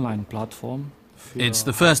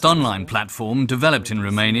the first online platform developed in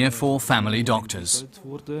Romania for family doctors.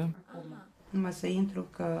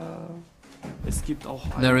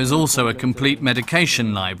 There is also a complete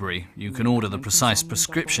medication library. You can order the precise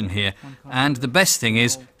prescription here, and the best thing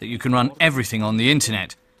is that you can run everything on the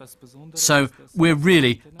internet. So we're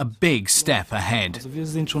really a big step ahead.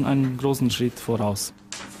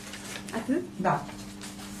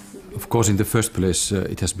 Of course, in the first place,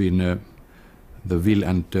 it has been the will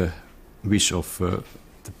and wish of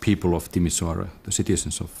the people of Timișoara, the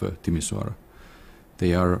citizens of Timișoara.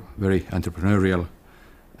 They are very entrepreneurial,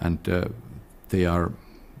 and they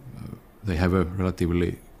have a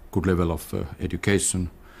relatively good level of education.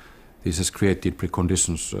 This has created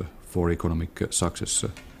preconditions for economic success.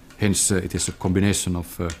 Hence, it is a combination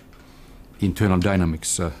of internal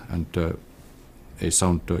dynamics and a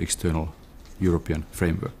sound external European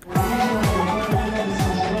framework.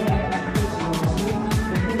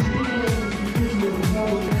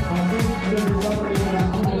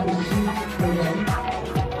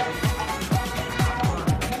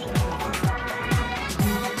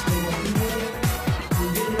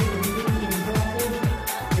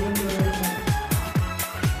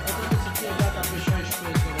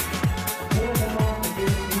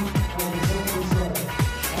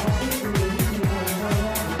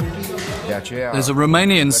 There's a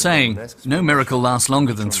Romanian saying, no miracle lasts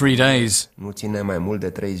longer than 3 days.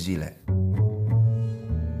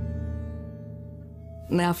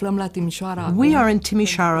 We are in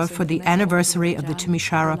Timișoara for the anniversary of the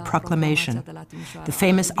Timișoara Proclamation. The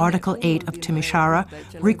famous Article 8 of Timișoara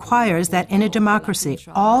requires that in a democracy,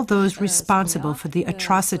 all those responsible for the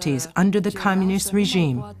atrocities under the communist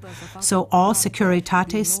regime, so all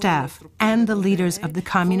Securitate staff and the leaders of the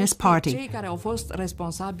Communist Party,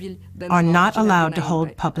 are not allowed to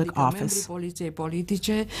hold public office.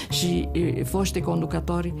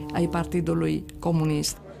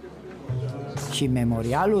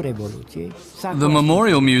 The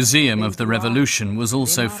Memorial Museum of the Revolution was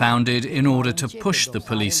also founded in order to push the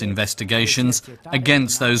police investigations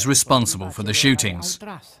against those responsible for the shootings.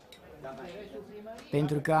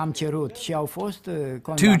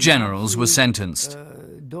 2 generals were sentenced.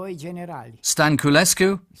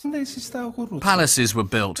 Ceauşescu, palaces were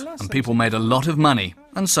built and people made a lot of money,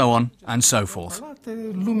 and so on and so forth.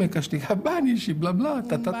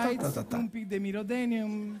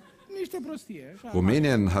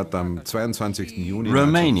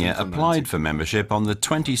 Romania applied for membership on the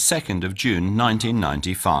 22nd of June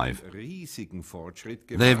 1995.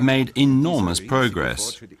 They have made enormous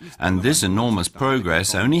progress, and this enormous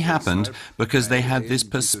progress only happened because they had this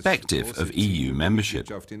perspective of EU membership.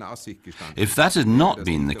 If that had not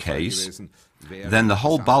been the case, then the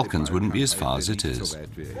whole Balkans wouldn't be as far as it is.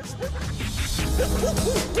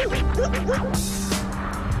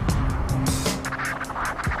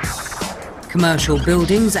 Commercial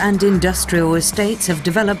buildings and industrial estates have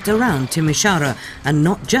developed around Timișoara, and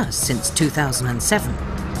not just since 2007.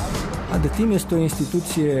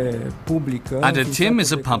 ADTIM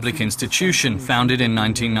is a public institution founded in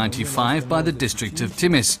 1995 by the district of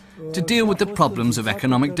Timis to deal with the problems of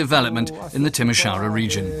economic development in the Timișoara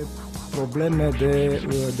region.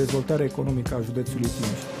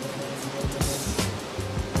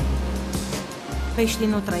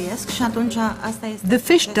 The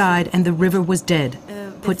fish died and the river was dead.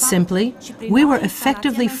 Put simply, we were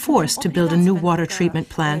effectively forced to build a new water treatment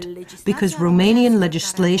plant because Romanian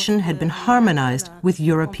legislation had been harmonized with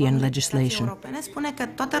European legislation. Respect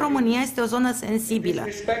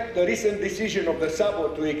the recent decision of the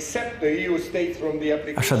SABO to accept the EU states from the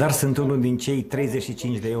application.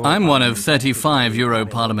 I'm one of 35 Euro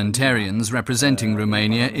parliamentarians representing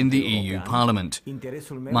Romania in the EU Parliament.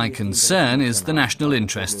 My concern is the national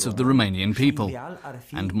interests of the Romanian people,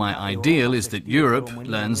 and my ideal is that Europe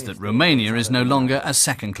learns that Romania is no longer a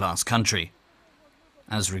second-class country.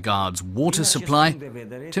 As regards water supply,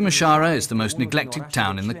 Timișoara is the most neglected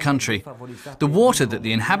town in the country. The water that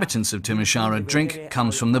the inhabitants of Timișoara drink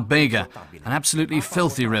comes from the Bega, an absolutely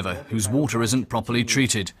filthy river whose water isn't properly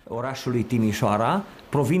treated.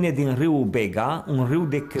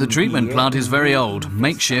 The treatment plant is very old,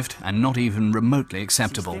 makeshift and not even remotely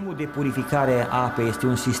acceptable.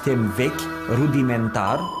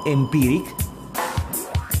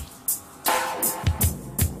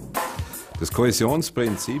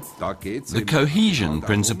 The cohesion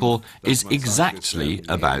principle is exactly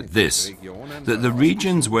about this, that the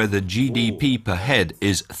regions where the GDP per head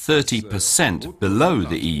is 30% below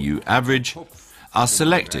the EU average are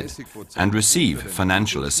selected and receive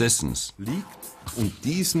financial assistance.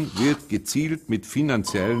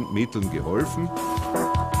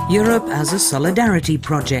 Europe as a solidarity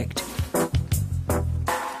project.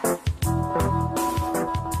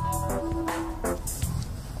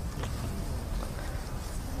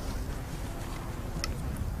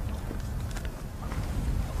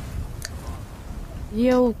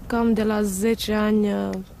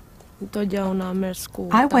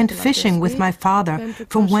 I went fishing with my father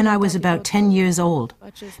from when I was about 10 years old.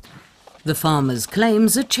 The farmers'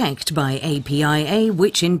 claims are checked by APIA,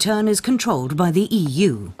 which in turn is controlled by the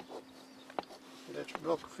EU.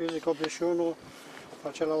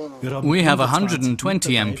 We have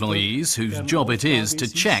 120 employees whose job it is to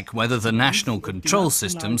check whether the national control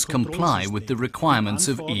systems comply with the requirements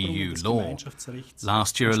of EU law.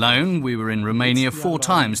 Last year alone, we were in Romania 4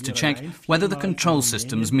 times to check whether the control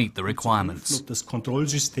systems meet the requirements.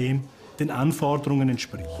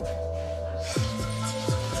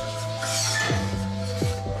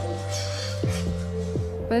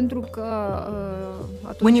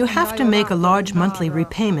 When you have to make a large monthly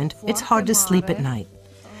repayment, it's hard to sleep at night.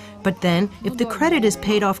 But then, if the credit is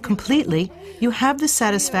paid off completely, you have the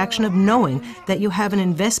satisfaction of knowing that you have an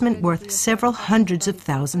investment worth several hundreds of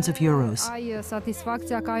thousands of euros. Ai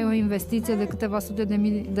satisfacția că ai o investiție de câteva sute de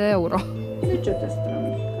mii de euro. De ce te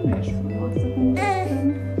strângi? Nu ești frumoasă.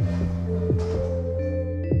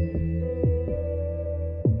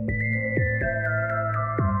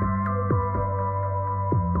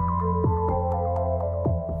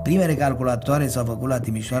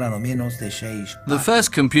 The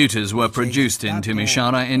first computers were produced in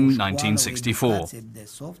Timișoara in 1964.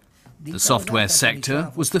 The software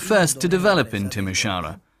sector was the first to develop in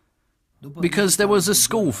Timișoara, because there was a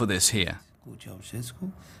school for this here.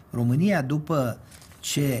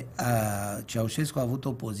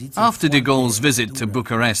 After de Gaulle's visit to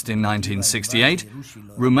Bucharest in 1968,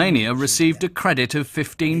 Romania received a credit of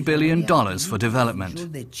 $15 billion for development.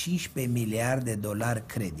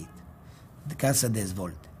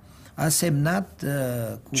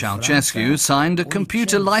 Ceauşescu signed a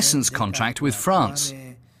computer license contract with France.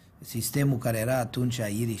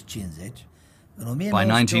 By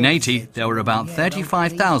 1980, there were about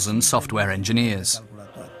 35,000 software engineers.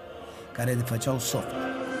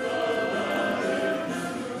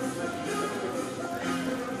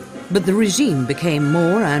 But the regime became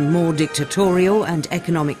more and more dictatorial, and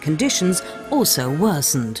economic conditions also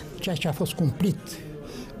worsened.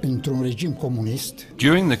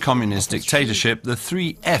 During the communist dictatorship, the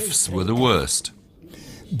 3 F's were the worst: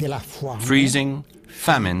 freezing,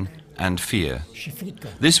 famine, and fear.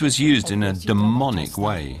 This was used in a demonic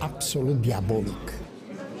way.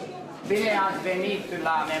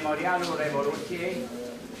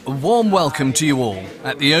 A warm welcome to you all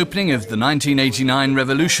at the opening of the 1989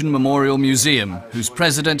 Revolution Memorial Museum, whose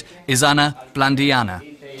president is Ana Blandiana.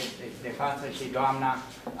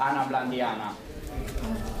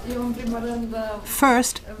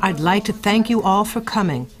 First, I'd like to thank you all for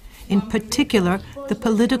coming, in particular the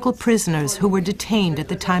political prisoners who were detained at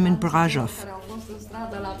the time in Brașov.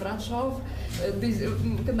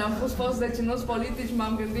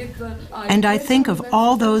 And I think of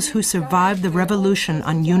all those who survived the revolution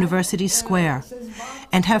on University Square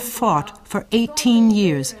and have fought for 18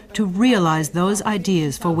 years to realize those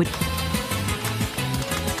ideas for which...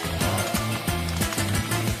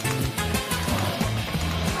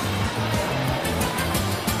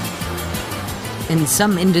 In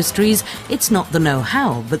some industries, it's not the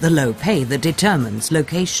know-how, but the low pay that determines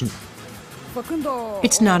location.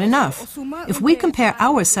 It's not enough. If we compare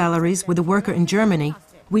our salaries with a worker in Germany,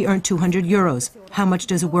 we earn 200 euros. How much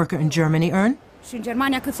does a worker in Germany earn? In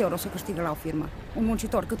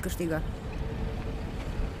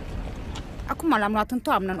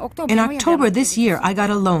October this year, I got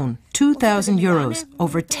a loan, 2,000 euros,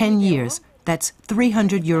 over 10 years. That's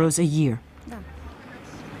 300 euros a year.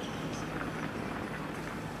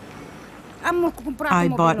 I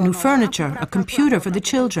bought new furniture, a computer for the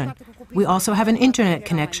children. We also have an internet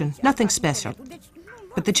connection, nothing special.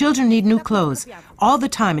 But the children need new clothes. All the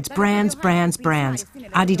time it's brands, brands, brands.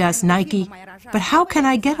 Adidas, Nike. But how can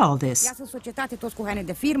I get all this?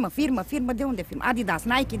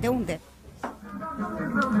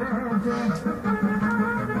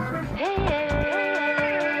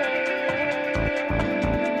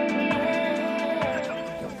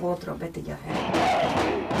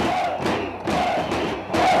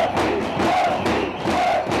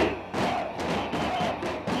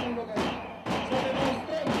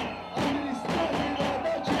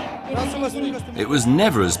 It was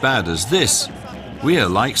never as bad as this. We are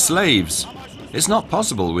like slaves. It's not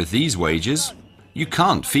possible with these wages. You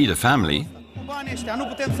can't feed a family.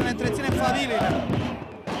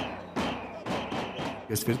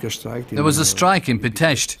 There was a strike in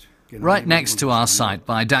Pitești, right next to our site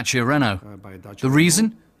by Dacia Renault. The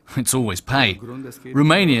reason? It's always pay.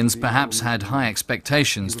 Romanians perhaps had high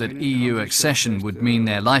expectations that EU accession would mean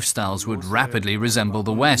their lifestyles would rapidly resemble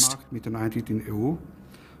the West.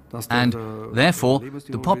 And therefore,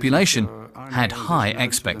 the population had high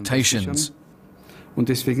expectations. Und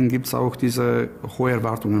deswegen gibt es auch diese hohe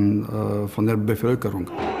Erwartungen von der Bevölkerung.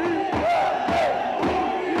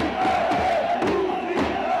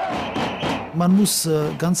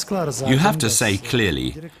 You have to say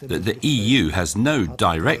clearly that the EU has no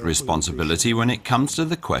direct responsibility when it comes to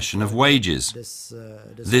the question of wages.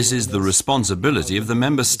 This is the responsibility of the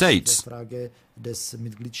member states.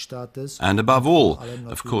 And above all,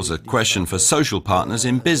 of course, a question for social partners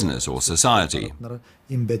in business or society.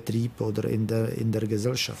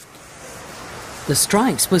 The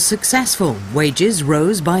strikes were successful. Wages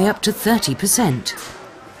rose by up to 30%.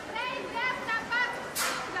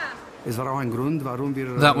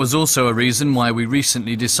 That was also a reason why we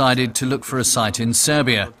recently decided to look for a site in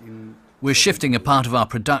Serbia. We're shifting a part of our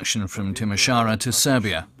production from Timișoara to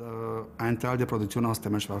Serbia.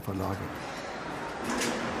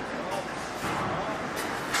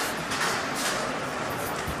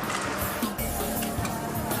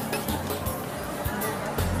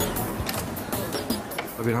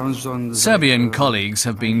 Serbian colleagues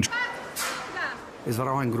have been...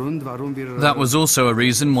 That was also a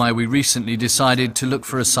reason why we recently decided to look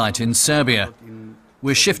for a site in Serbia.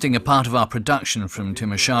 We're shifting a part of our production from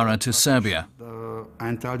Timișoara to Serbia.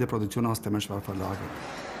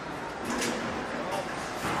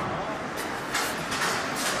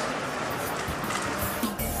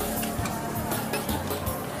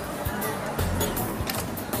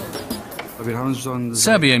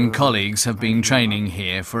 Serbian colleagues have been training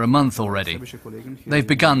here for a month already. They've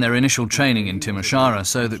begun their initial training in Timișoara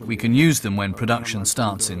so that we can use them when production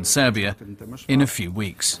starts in Serbia in a few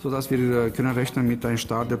weeks.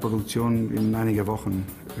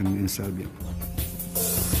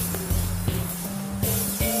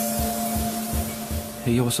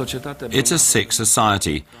 It's a sick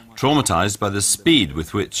society, traumatized by the speed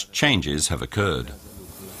with which changes have occurred.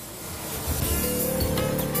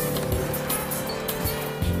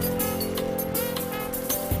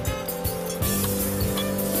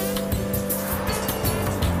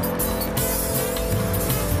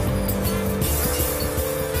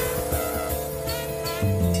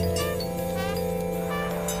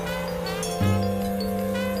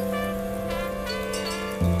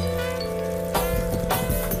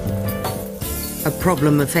 A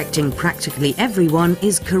problem affecting practically everyone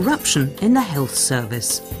is corruption in the health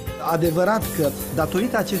service. Adevărat că,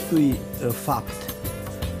 datorită acestui fapt,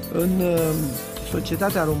 în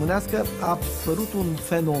societatea românească a apărut un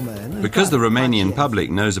fenomen. Because the Romanian public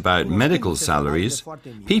knows about medical salaries,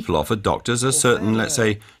 people offer doctors a certain, let's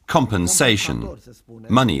say, compensation,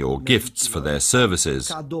 money or gifts for their services.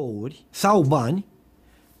 Cadouri sau bani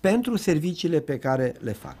pentru serviciile pe care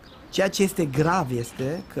le fac.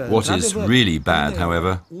 What is really bad,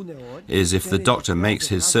 however, is if the doctor makes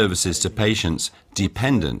his services to patients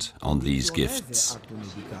dependent on these gifts.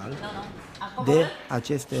 De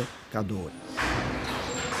aceste cadouri.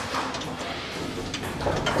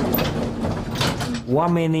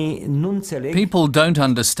 People don't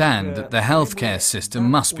understand that the healthcare system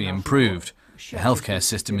must be improved. The healthcare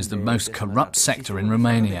system is the most corrupt sector in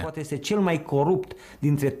Romania. Poate este cel mai corupt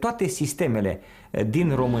dintre toate sistemele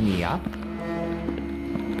din România.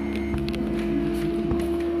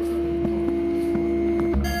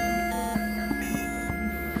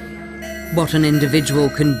 What an individual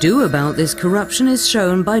can do about this corruption is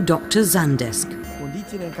shown by Dr. Zandesc.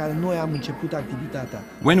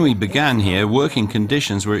 When we began here, working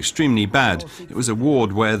conditions were extremely bad. It was a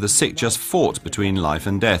ward where the sick just fought between life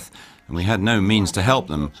and death, and we had no means to help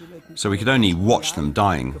them, so we could only watch them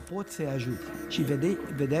dying.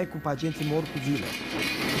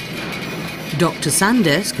 Dr.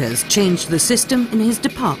 Zandesc has changed the system in his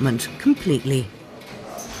department completely.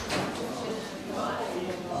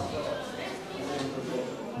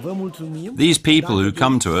 These people who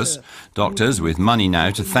come to us, doctors with money now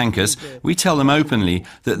to thank us, we tell them openly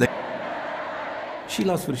that they...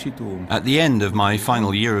 At the end of my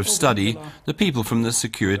final year of study, the people from the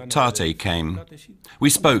Securitate came. We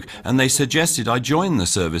spoke and they suggested I join the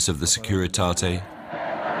service of the Securitate.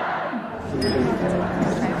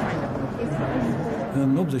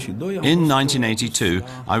 In 1982,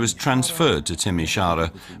 I was transferred to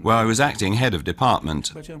Timișoara, where I was acting head of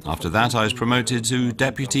department. After that, I was promoted to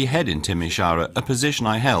deputy head in Timișoara, a position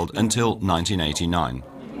I held until 1989.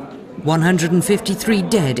 153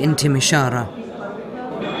 dead in Timișoara.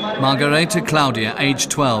 Margareta Claudia, age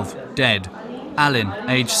 12, dead. Alin,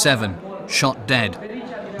 age 7, shot dead.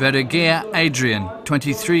 Verghea Adrian,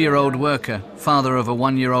 23-year-old worker, father of a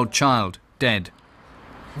 1-year-old child, dead.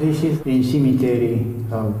 This is the cemetery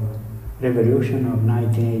of Revolution of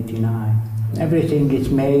 1989. Everything is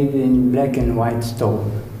made in black and white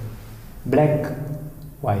stone. Black,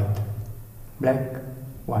 white, black,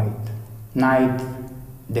 white. Night,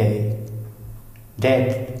 day,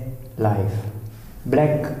 death, life.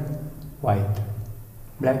 Black, white,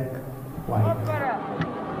 black, white.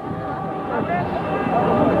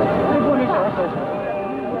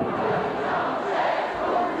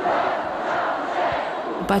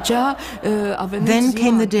 Then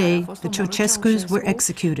came the day the Ceauşescus were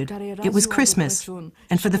executed. It was Christmas,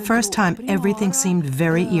 and for the first time everything seemed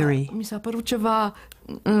very eerie.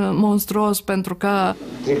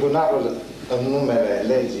 Tribunalul, în numele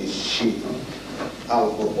legii și al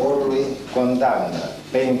poporului, condamnă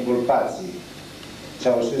pe inculpații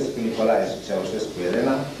Ceauşescu Nicolae și Ceauşescu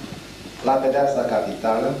Elena la pedeapsa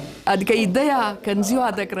capitală.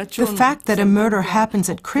 The fact that a murder happens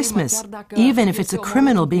at Christmas, even if it's a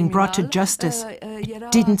criminal being brought to justice,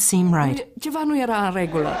 it didn't seem right.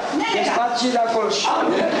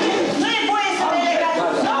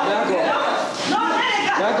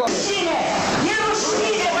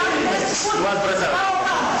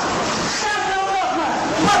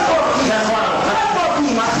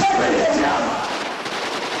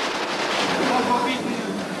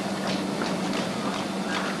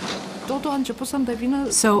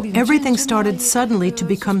 So everything started suddenly to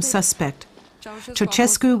become suspect.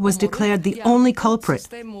 Ceauşescu was declared the only culprit,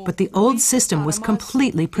 but the old system was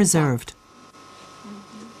completely preserved.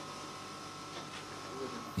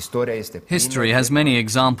 History has many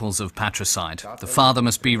examples of patricide. The father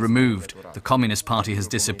must be removed, the Communist Party has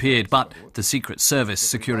disappeared, but the Secret Service,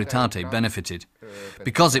 Securitate, benefited.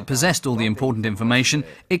 Because it possessed all the important information,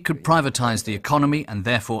 it could privatize the economy and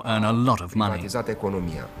therefore earn a lot of money.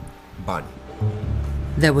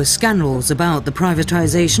 There were scandals about the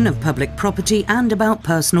privatization of public property and about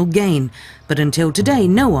personal gain, but until today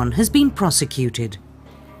no one has been prosecuted.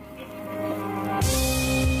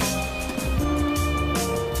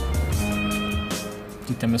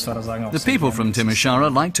 The people from Timișoara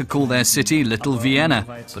like to call their city Little Vienna,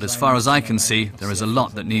 but as far as I can see, there is a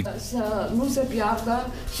lot that needs.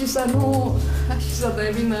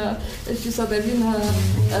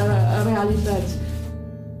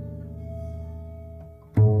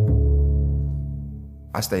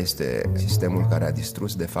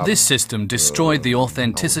 This system destroyed the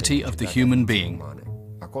authenticity of the human being.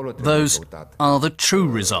 Those are the true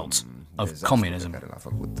results of communism.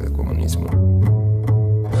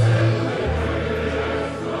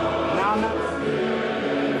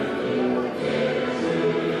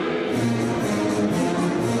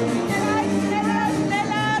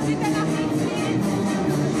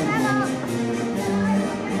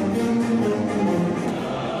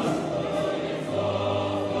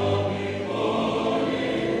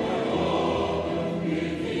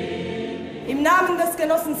 Im Namen des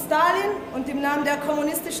Genossen Stalin und im Namen der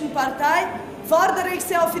Kommunistischen Partei fordere ich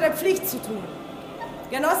Sie auf, Ihre Pflicht zu tun.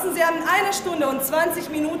 Genossen, Sie haben 1 Stunde und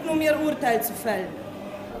 20 Minuten, um Ihr Urteil zu fällen.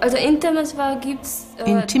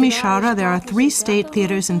 In Timișoara, there are 3 state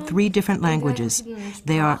theaters in 3 different languages.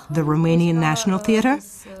 They are the Romanian National Theatre,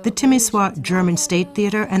 the Timisoara German State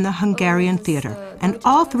Theatre, and the Hungarian Theatre. And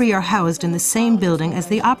all 3 are housed in the same building as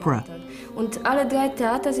the opera.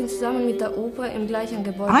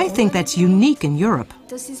 I think that's unique in Europe.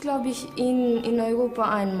 Das ist, glaube ich, in Europa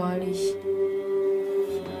einmalig.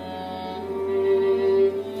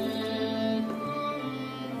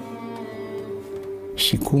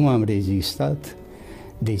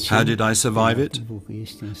 How did I survive it?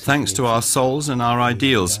 Thanks to our souls and our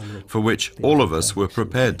ideals, for which all of us were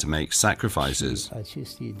prepared to make sacrifices.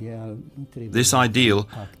 This ideal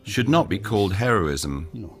should not be called heroism.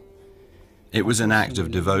 It was an act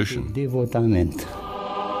of devotion.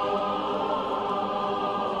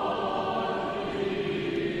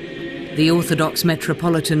 The Orthodox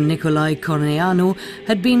Metropolitan Nicolae Corneanu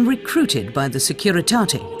had been recruited by the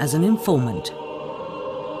Securitate as an informant.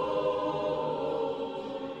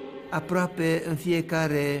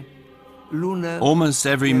 Almost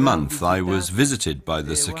every month I was visited by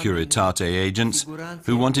the Securitate agents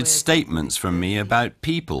who wanted statements from me about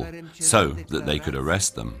people so that they could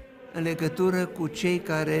arrest them. I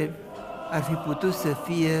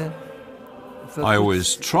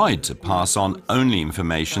always tried to pass on only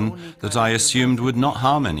information that I assumed would not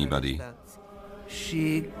harm anybody.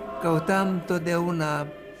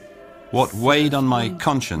 What weighed on my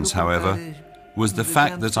conscience, however, was the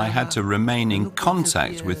fact that I had to remain in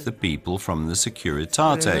contact with the people from the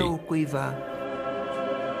Securitate.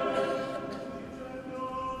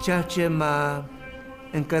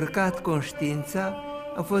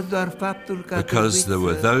 Because there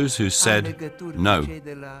were those who said, "No,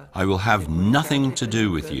 I will have nothing to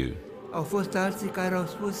do with you,"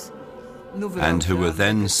 and who were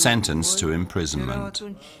then sentenced to imprisonment.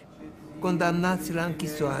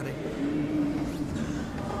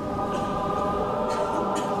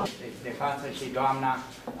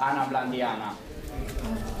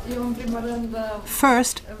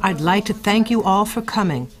 First, I'd like to thank you all for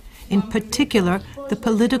coming, in particular the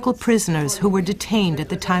political prisoners who were detained at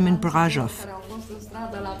the time in Brașov.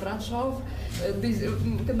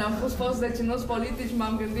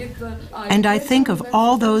 And I think of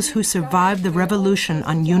all those who survived the revolution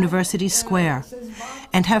on University Square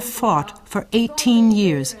and have fought for 18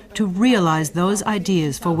 years to realize those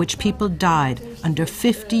ideas for which people died under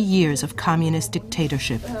 50 years of communist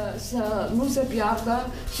dictatorship.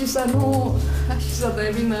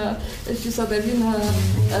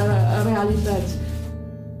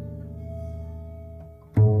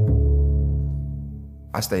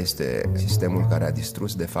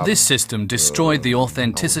 This system destroyed the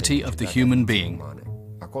authenticity of the human being.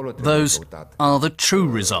 Those are the true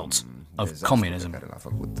results of communism.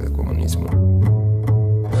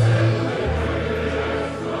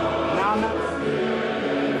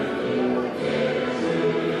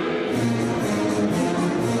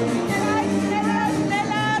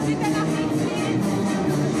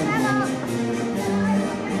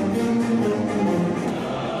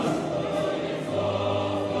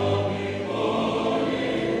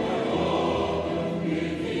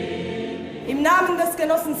 Im Namen des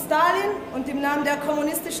Genossen Stalin und im Namen der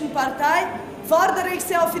Kommunistischen Partei fordere ich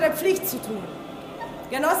Sie auf, Ihre Pflicht zu tun.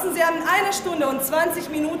 Genossen, Sie haben 1 Stunde und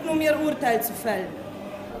 20 Minuten, um Ihr Urteil zu fällen.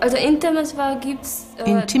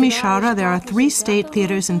 In Timișoara, there are 3 state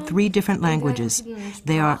theaters in 3 different languages.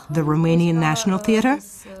 They are the Romanian National Theatre,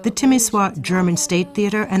 the Timisoara German State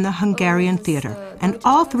Theatre, and the Hungarian Theatre. And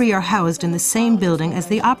all 3 are housed in the same building as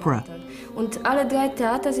the opera.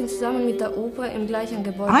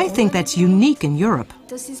 I think that's unique in Europe.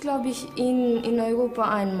 Das ist, glaube ich, in Europa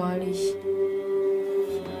einmalig.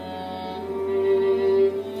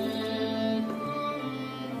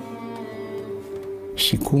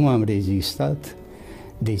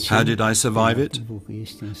 How did I survive it?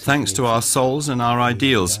 Thanks to our souls and our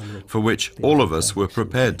ideals, for which all of us were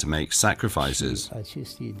prepared to make sacrifices.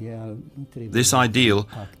 This ideal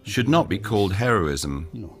should not be called heroism.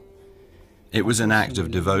 It was an act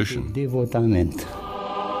of devotion.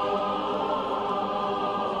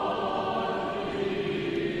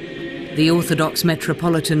 The Orthodox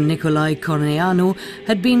Metropolitan Nicolae Corneanu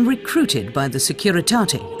had been recruited by the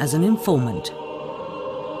Securitate as an informant.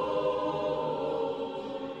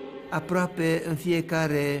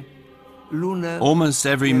 Almost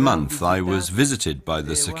every month I was visited by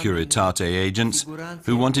the Securitate agents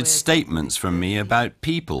who wanted statements from me about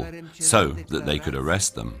people so that they could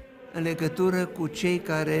arrest them.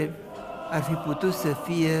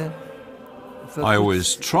 I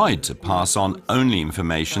always tried to pass on only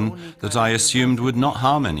information that I assumed would not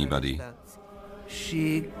harm anybody.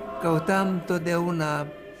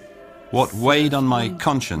 What weighed on my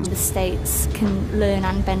conscience. The states can learn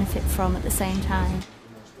and benefit from at the same time.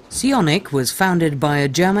 Sionic was founded by a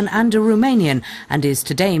German and a Romanian and is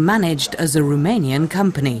today managed as a Romanian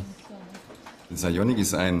company. Sionic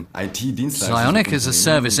is a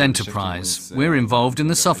service enterprise. We're involved in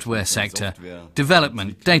the software sector,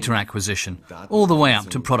 development, data acquisition, all the way up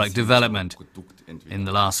to product development. In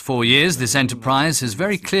the last 4 years, this enterprise has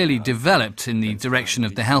very clearly developed in the direction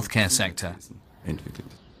of the healthcare sector.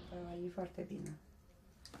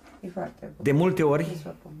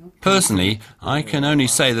 Personally, I can only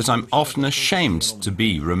say that I'm often ashamed to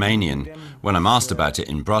be Romanian when I'm asked about it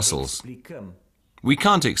in Brussels. We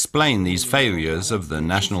can't explain these failures of the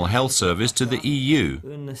National Health Service to the EU.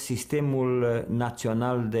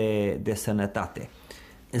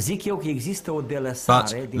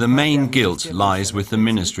 But the main guilt lies with the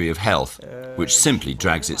Ministry of Health, which simply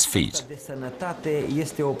drags its feet.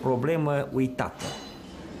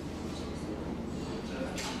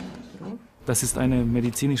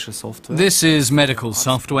 This is medical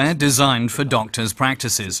software designed for doctors'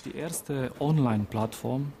 practices.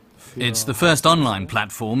 It's the first online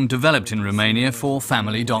platform developed in Romania for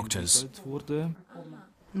family doctors.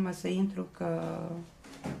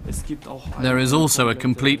 There is also a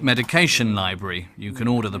complete medication library. You can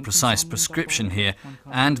order the precise prescription here,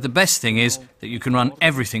 and the best thing is that you can run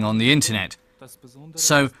everything on the internet.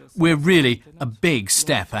 So we're really a big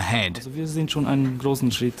step ahead.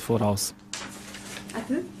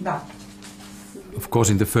 Of course,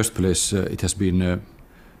 in the first place, it has been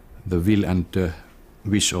the will and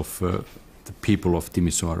wish of the people of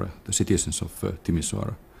Timisoara, the citizens of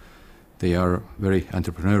Timisoara. They are very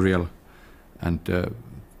entrepreneurial, and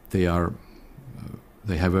they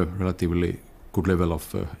have a relatively good level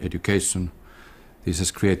of education. This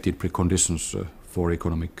has created preconditions for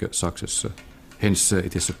economic success. Hence,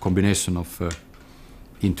 it is a combination of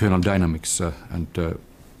internal dynamics and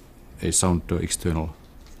a sound external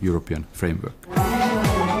European framework.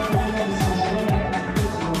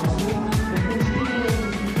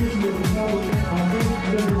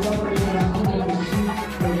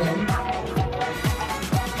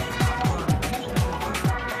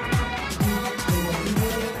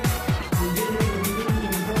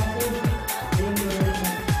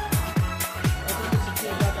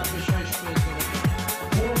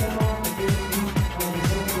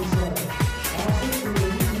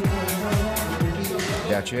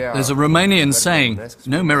 There's a Romanian saying,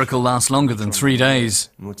 no miracle lasts longer than 3 days.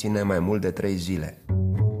 We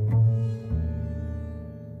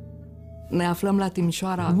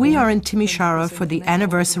are in Timișoara for the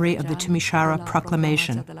anniversary of the Timișoara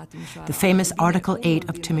Proclamation. The famous Article 8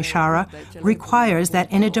 of Timișoara requires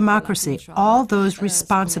that in a democracy, all those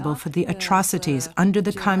responsible for the atrocities under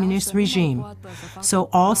the communist regime, so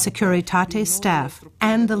all Securitate staff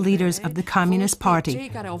and the leaders of the Communist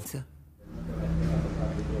Party,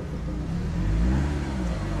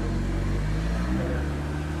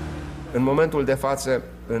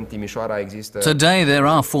 Today there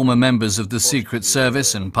are former members of the Secret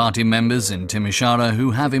Service and party members in Timișoara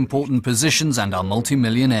who have important positions and are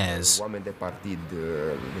multimillionaires.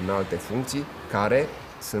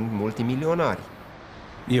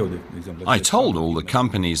 I told all the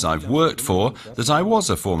companies I've worked for that I was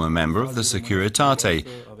a former member of the Securitate,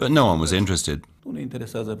 but no one was interested.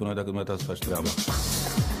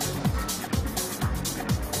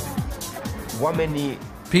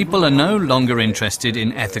 People are no longer interested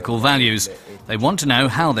in ethical values. They want to know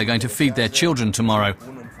how they're going to feed their children tomorrow.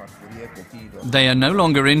 They are no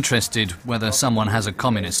longer interested whether someone has a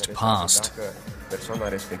communist past.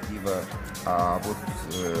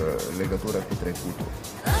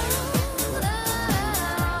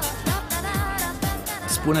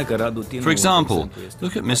 For example,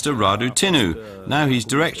 look at Mr. Radu Tinu. Now he's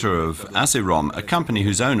director of Asirom, a company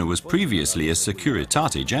whose owner was previously a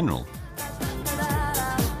Securitate general.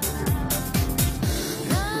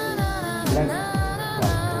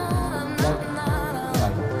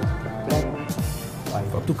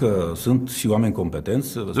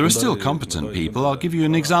 There are still competent people. I'll give you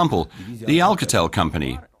an example. The Alcatel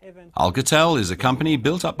company. Alcatel is a company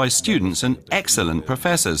built up by students and excellent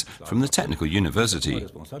professors from the Technical University.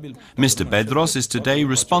 Mr. Bedros is today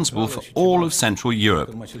responsible for all of Central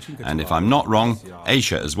Europe, and if I'm not wrong,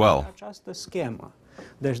 Asia as well.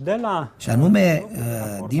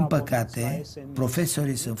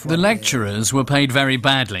 The lecturers were paid very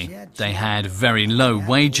badly. They had very low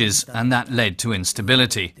wages, and that led to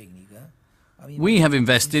instability. We have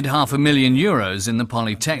invested €500,000 in the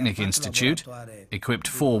Polytechnic Institute, equipped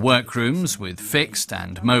 4 workrooms with fixed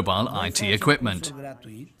and mobile IT equipment.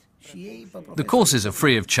 The courses are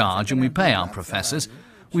free of charge and we pay our professors.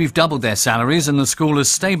 We've doubled their salaries and the school has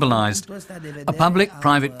stabilized. A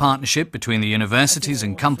public-private partnership between the universities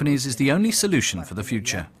and companies is the only solution for the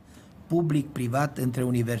future. Public-privat între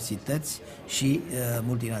universități și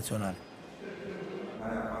multinaționale.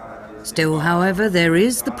 Still, however, there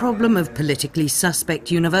is the problem of politically suspect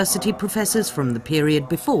university professors from the period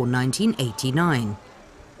before 1989.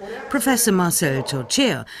 Professor Marcel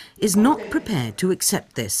Ciorcea is not prepared to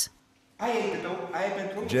accept this.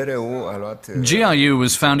 GRU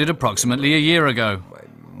was founded approximately a year ago.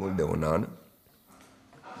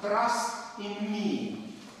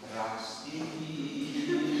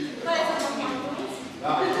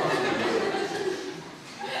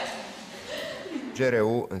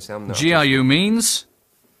 GRU means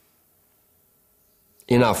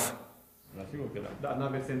enough.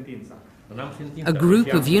 A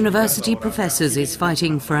group of university professors is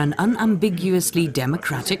fighting for an unambiguously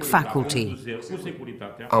democratic faculty.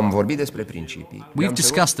 We've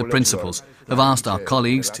discussed the principles, have asked our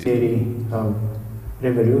colleagues to.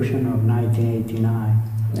 Revolution of 1989.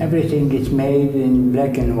 Everything is made in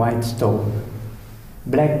black and white stone.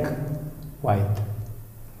 Black, white.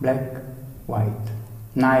 Black, white.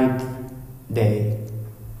 Night, day.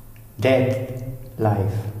 Dead,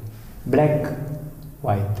 life. Black,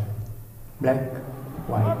 white. Black,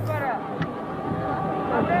 white.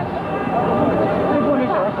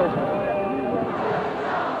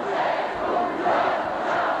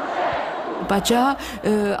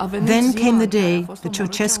 Then came the day the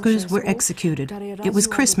Ceauşescus were executed. It was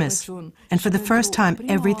Christmas, and for the first time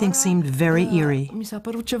everything seemed very eerie.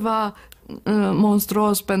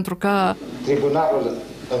 Tribunalul,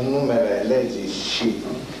 în numele legii și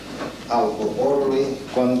al poporului,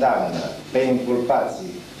 condamnă pe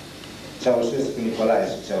inculpații Ceauşescu Nicolae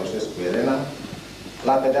și Ceauşescu Elena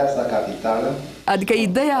la pedeapsa capitală.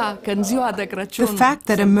 The fact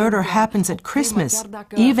that a murder happens at Christmas,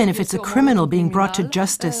 even if it's a criminal being brought to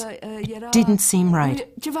justice, it didn't seem right.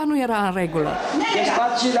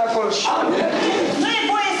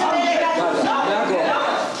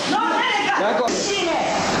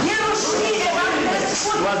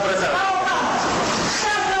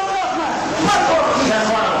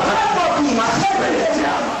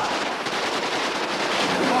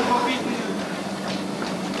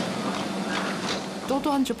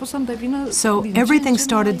 So everything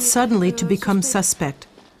started suddenly to become suspect.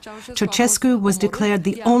 Ceauşescu was declared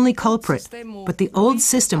the only culprit, but the old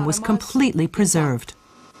system was completely preserved.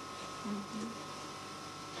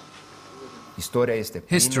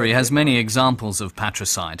 History has many examples of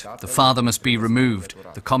patricide. The father must be removed,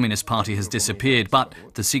 the Communist Party has disappeared, but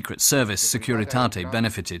the Secret Service, Securitate,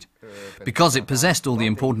 benefited. Because it possessed all the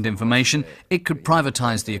important information, it could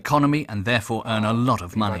privatize the economy and therefore earn a lot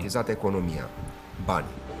of money.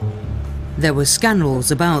 There were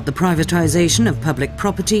scandals about the privatization of public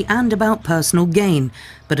property and about personal gain,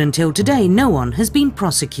 but until today no one has been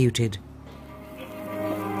prosecuted.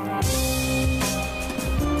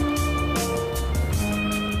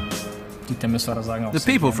 The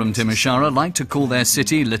people from Timișoara like to call their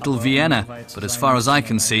city Little Vienna, but as far as I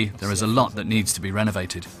can see, there is a lot that needs to be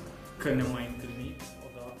renovated.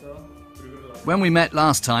 When we met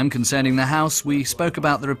last time concerning the house, we spoke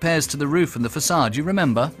about the repairs to the roof and the facade, you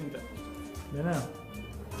remember?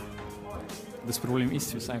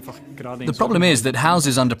 The problem is that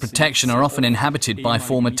houses under protection are often inhabited by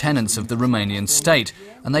former tenants of the Romanian state,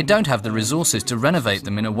 and they don't have the resources to renovate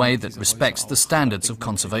them in a way that respects the standards of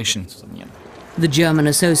conservation. The German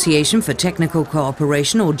Association for Technical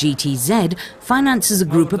Cooperation, or GTZ, finances a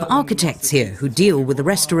group of architects here who deal with the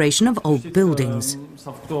restoration of old buildings.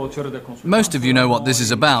 Most of you know what this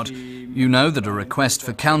is about. You know that a request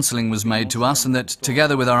for counselling was made to us and that,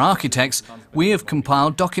 together with our architects, we have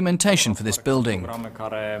compiled documentation for this building.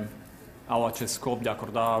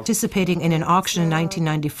 Participating in an auction in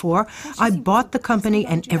 1994, I bought the company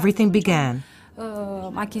and everything began.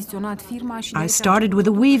 I started with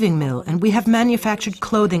a weaving mill and we have manufactured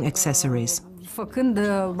clothing accessories. Făcând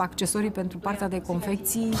accesorii pentru partea de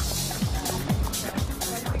confecții.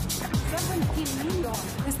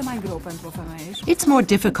 It's more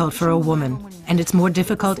difficult for a woman, and it's more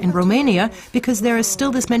difficult in Romania because there is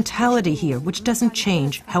still this mentality here which doesn't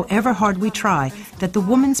change, however hard we try, that the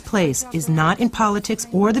woman's place is not in politics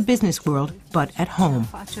or the business world, but at home.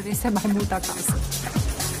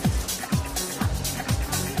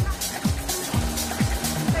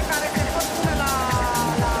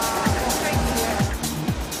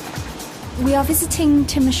 We are visiting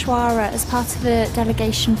Timișoara as part of a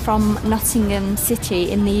delegation from Nottingham City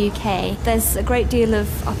in the UK. There's a great deal of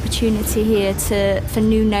opportunity here for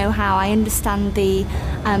new know-how. I understand the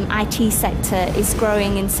IT sector is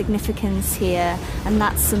growing in significance here, and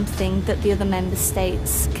that's something that the other member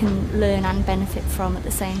states can learn and benefit from at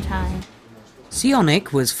the same time.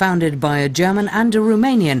 Ceauşescu was founded by a German and a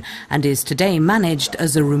Romanian and is today managed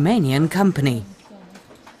as a Romanian company.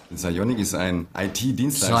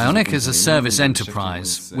 Ceauşescu is a service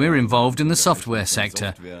enterprise. We're involved in the software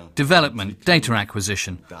sector, development, data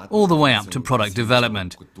acquisition, all the way up to product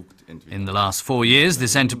development. In the last 4 years,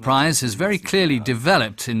 this enterprise has very clearly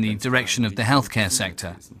developed in the direction of the healthcare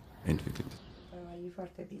sector.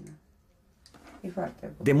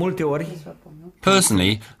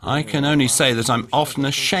 Personally, I can only say that I'm often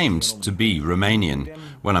ashamed to be Romanian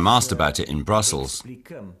when I'm asked about it in Brussels.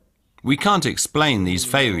 We can't explain these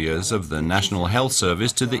failures of the National Health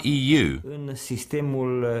Service to the EU.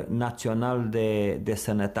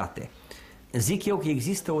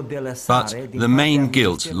 But the main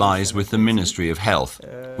guilt lies with the Ministry of Health,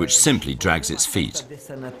 which simply drags its feet.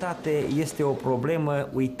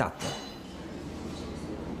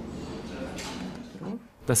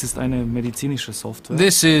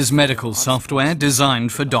 This is medical software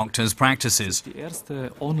designed for doctors' practices.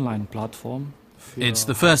 It's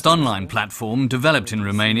the first online platform developed in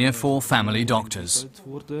Romania for family doctors.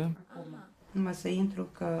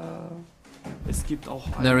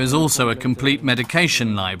 There is also a complete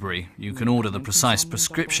medication library. You can order the precise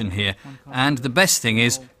prescription here, and the best thing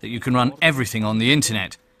is that you can run everything on the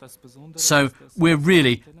internet. So we're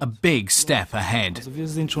really a big step ahead.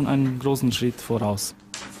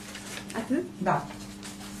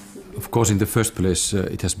 Of course, in the first place,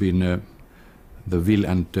 it has been the will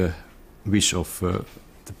and wish of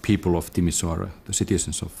the people of Timișoara, the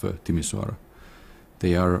citizens of Timișoara.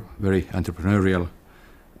 They are very entrepreneurial,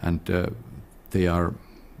 and they have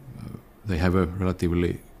a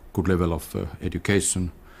relatively good level of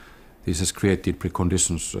education. This has created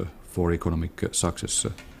preconditions for economic success.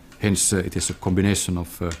 Hence, it is a combination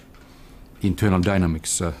of internal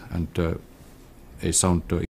dynamics and a sound